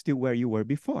that you're still where you were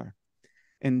before.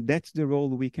 And that's the role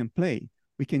we can play.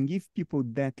 We can give people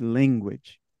that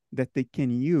language that they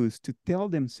can use to tell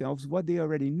themselves what they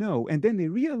already know, and then they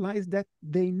realize that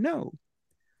they know.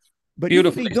 But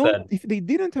if they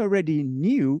didn't already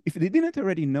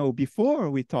know before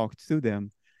we talked to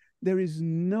them, there is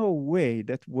no way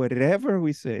that whatever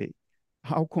we say,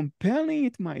 how compelling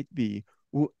it might be,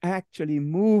 will actually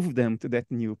move them to that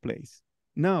new place.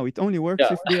 No, it only works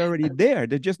if they're already there.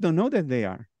 They just don't know that they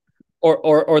are.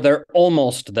 Or they're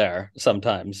almost there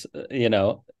sometimes,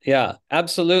 Yeah,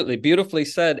 absolutely. Beautifully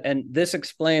said. And this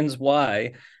explains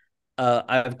why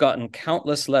I've gotten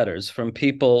countless letters from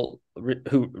people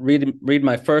who read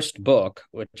my first book,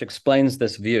 which explains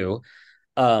this view.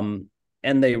 And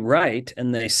they write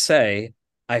and they say,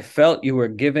 I felt you were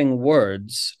giving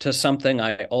words to something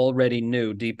I already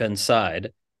knew deep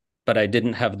inside, but I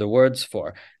didn't have the words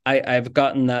for. I've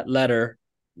gotten that letter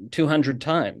 200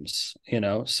 times,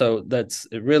 so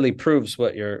it really proves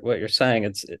what you're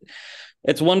saying.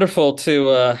 It's wonderful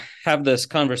to have this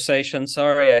conversation.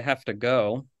 Sorry, I have to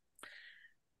go.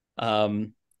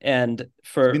 And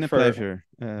it's been a pleasure.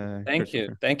 Thank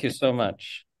you so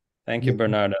much. Thank you,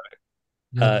 Bernardo.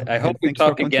 I hope we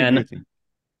talk again.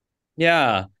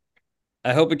 Yeah,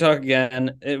 I hope we talk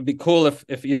again. It would be cool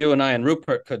if you and I and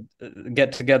Rupert could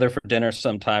get together for dinner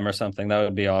sometime or something. That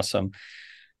would be awesome.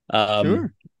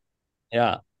 Sure.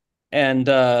 Yeah. And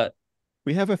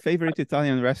we have a favorite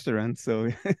Italian restaurant, so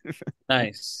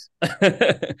nice.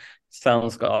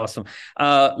 Sounds awesome.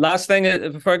 Last thing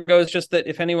before I go is just that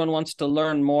if anyone wants to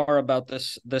learn more about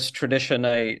this tradition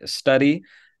I study,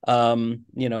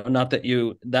 not that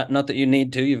you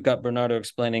need to, you've got Bernardo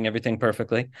explaining everything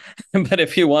perfectly. But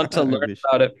if you want to learn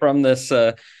about it from this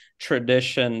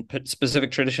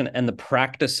specific tradition and the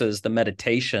practices, the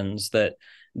meditations that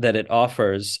it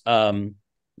offers,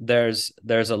 there's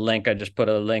a link. I just put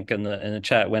a link in the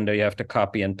chat window. You have to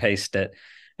copy and paste it,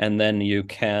 and then you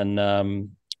can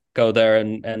go there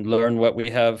and learn what we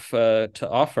have to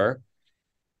offer.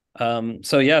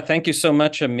 So yeah, thank you so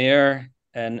much, Amir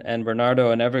and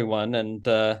Bernardo and everyone. And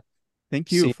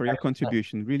thank you for your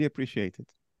contribution. Really appreciate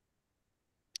it.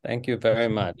 Thank you very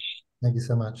much. Thank you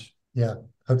so much. Yeah,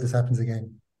 hope this happens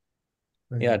again.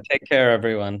 Yeah, take care,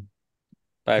 everyone.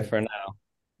 Bye for now.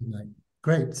 Good night.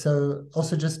 Great. So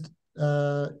also just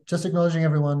acknowledging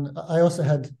everyone. I also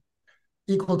had,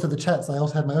 equal to the chats, I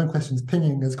also had my own questions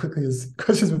pinging as quickly as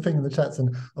questions were pinging in the chats,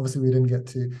 and obviously we didn't get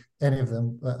to any of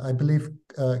them. But I believe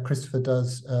Christopher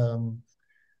does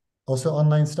also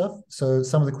online stuff. So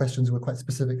some of the questions were quite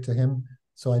specific to him.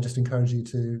 So I just encourage you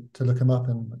to look him up,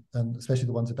 and especially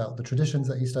the ones about the traditions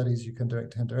that he studies, you can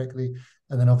direct to him directly.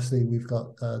 And then obviously we've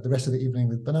got the rest of the evening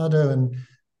with Bernardo, and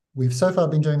we've so far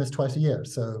been doing this twice a year.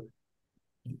 So,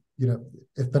 you know,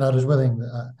 if Bernardo's willing,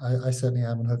 I certainly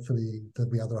am, and hopefully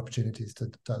there'll be other opportunities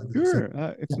to dialogue with him.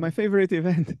 Sure, it's my favorite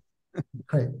event.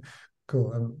 Great,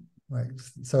 cool. I'm like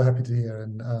so happy to hear,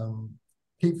 and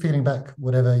keep feeding back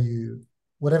whatever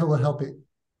will help it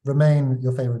remain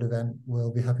your favorite event. We'll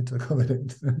be happy to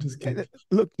accommodate. Just keep...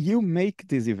 Look, you make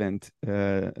this event.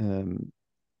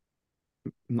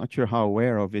 Not sure how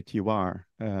aware of it you are.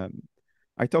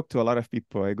 I talk to a lot of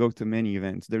people. I go to many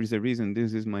events. There is a reason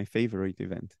this is my favorite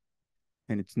event,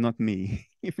 and it's not me,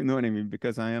 if you know what I mean,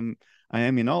 because I am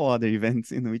in all other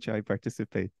events in which I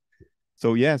participate.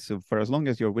 So yes, so for as long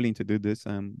as you're willing to do this,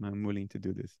 I'm willing to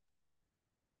do this.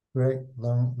 Great,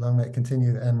 long may it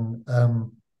continue. And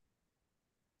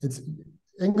it's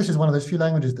English is one of those few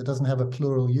languages that doesn't have a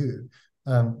plural you.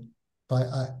 But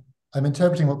I'm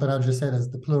interpreting what Bernardo just said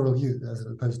as the plural you, as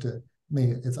opposed to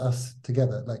me. It's us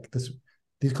together. Like this,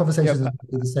 these conversations are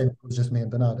the same. It was just me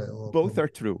and Bernardo. Both are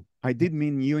true. I did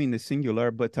mean you in the singular,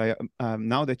 but I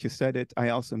now that you said it, I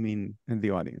also mean in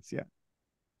the audience. Yeah.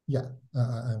 Yeah,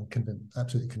 I'm convinced,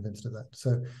 absolutely convinced of that.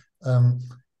 So,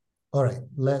 all right,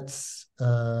 let's.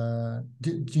 Do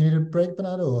you need a break,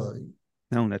 Bernardo? Or...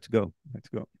 No, let's go. Let's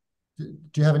go. Do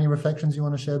you have any reflections you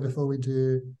want to share before we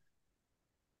do?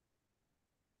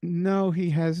 No, he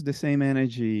has the same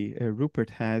energy Rupert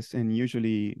has, and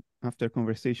usually after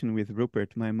conversation with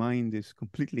Rupert, my mind is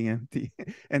completely empty,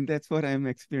 and that's what I'm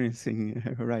experiencing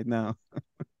right now.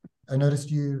 I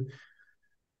noticed you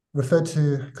referred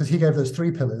to, because he gave those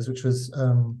three pillars, which was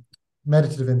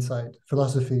meditative insight,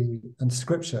 philosophy, and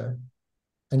scripture.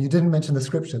 And you didn't mention the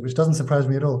scripture, which doesn't surprise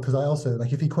me at all, because I also,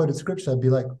 like, if he quoted scripture, I'd be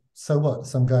like, so what?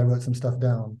 Some guy wrote some stuff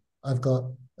down. I've got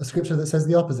a scripture that says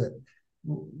the opposite.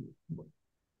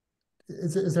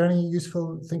 Is there any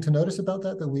useful thing to notice about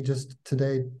that we just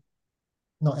today,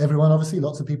 not everyone, obviously,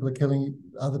 lots of people are killing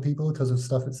other people because of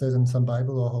stuff it says in some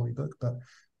Bible or holy book, but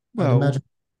well, I'd imagine,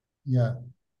 yeah.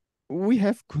 We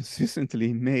have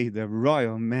consistently made a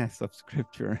royal mess of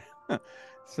scripture.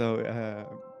 So,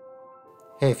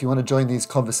 hey, if you want to join these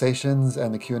conversations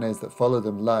and the Q&As that follow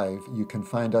them live, you can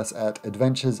find us at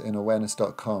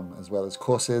adventuresinawareness.com, as well as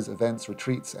courses, events,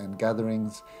 retreats, and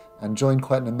gatherings, and join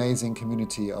quite an amazing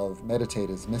community of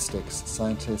meditators, mystics,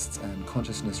 scientists, and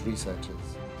consciousness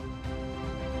researchers.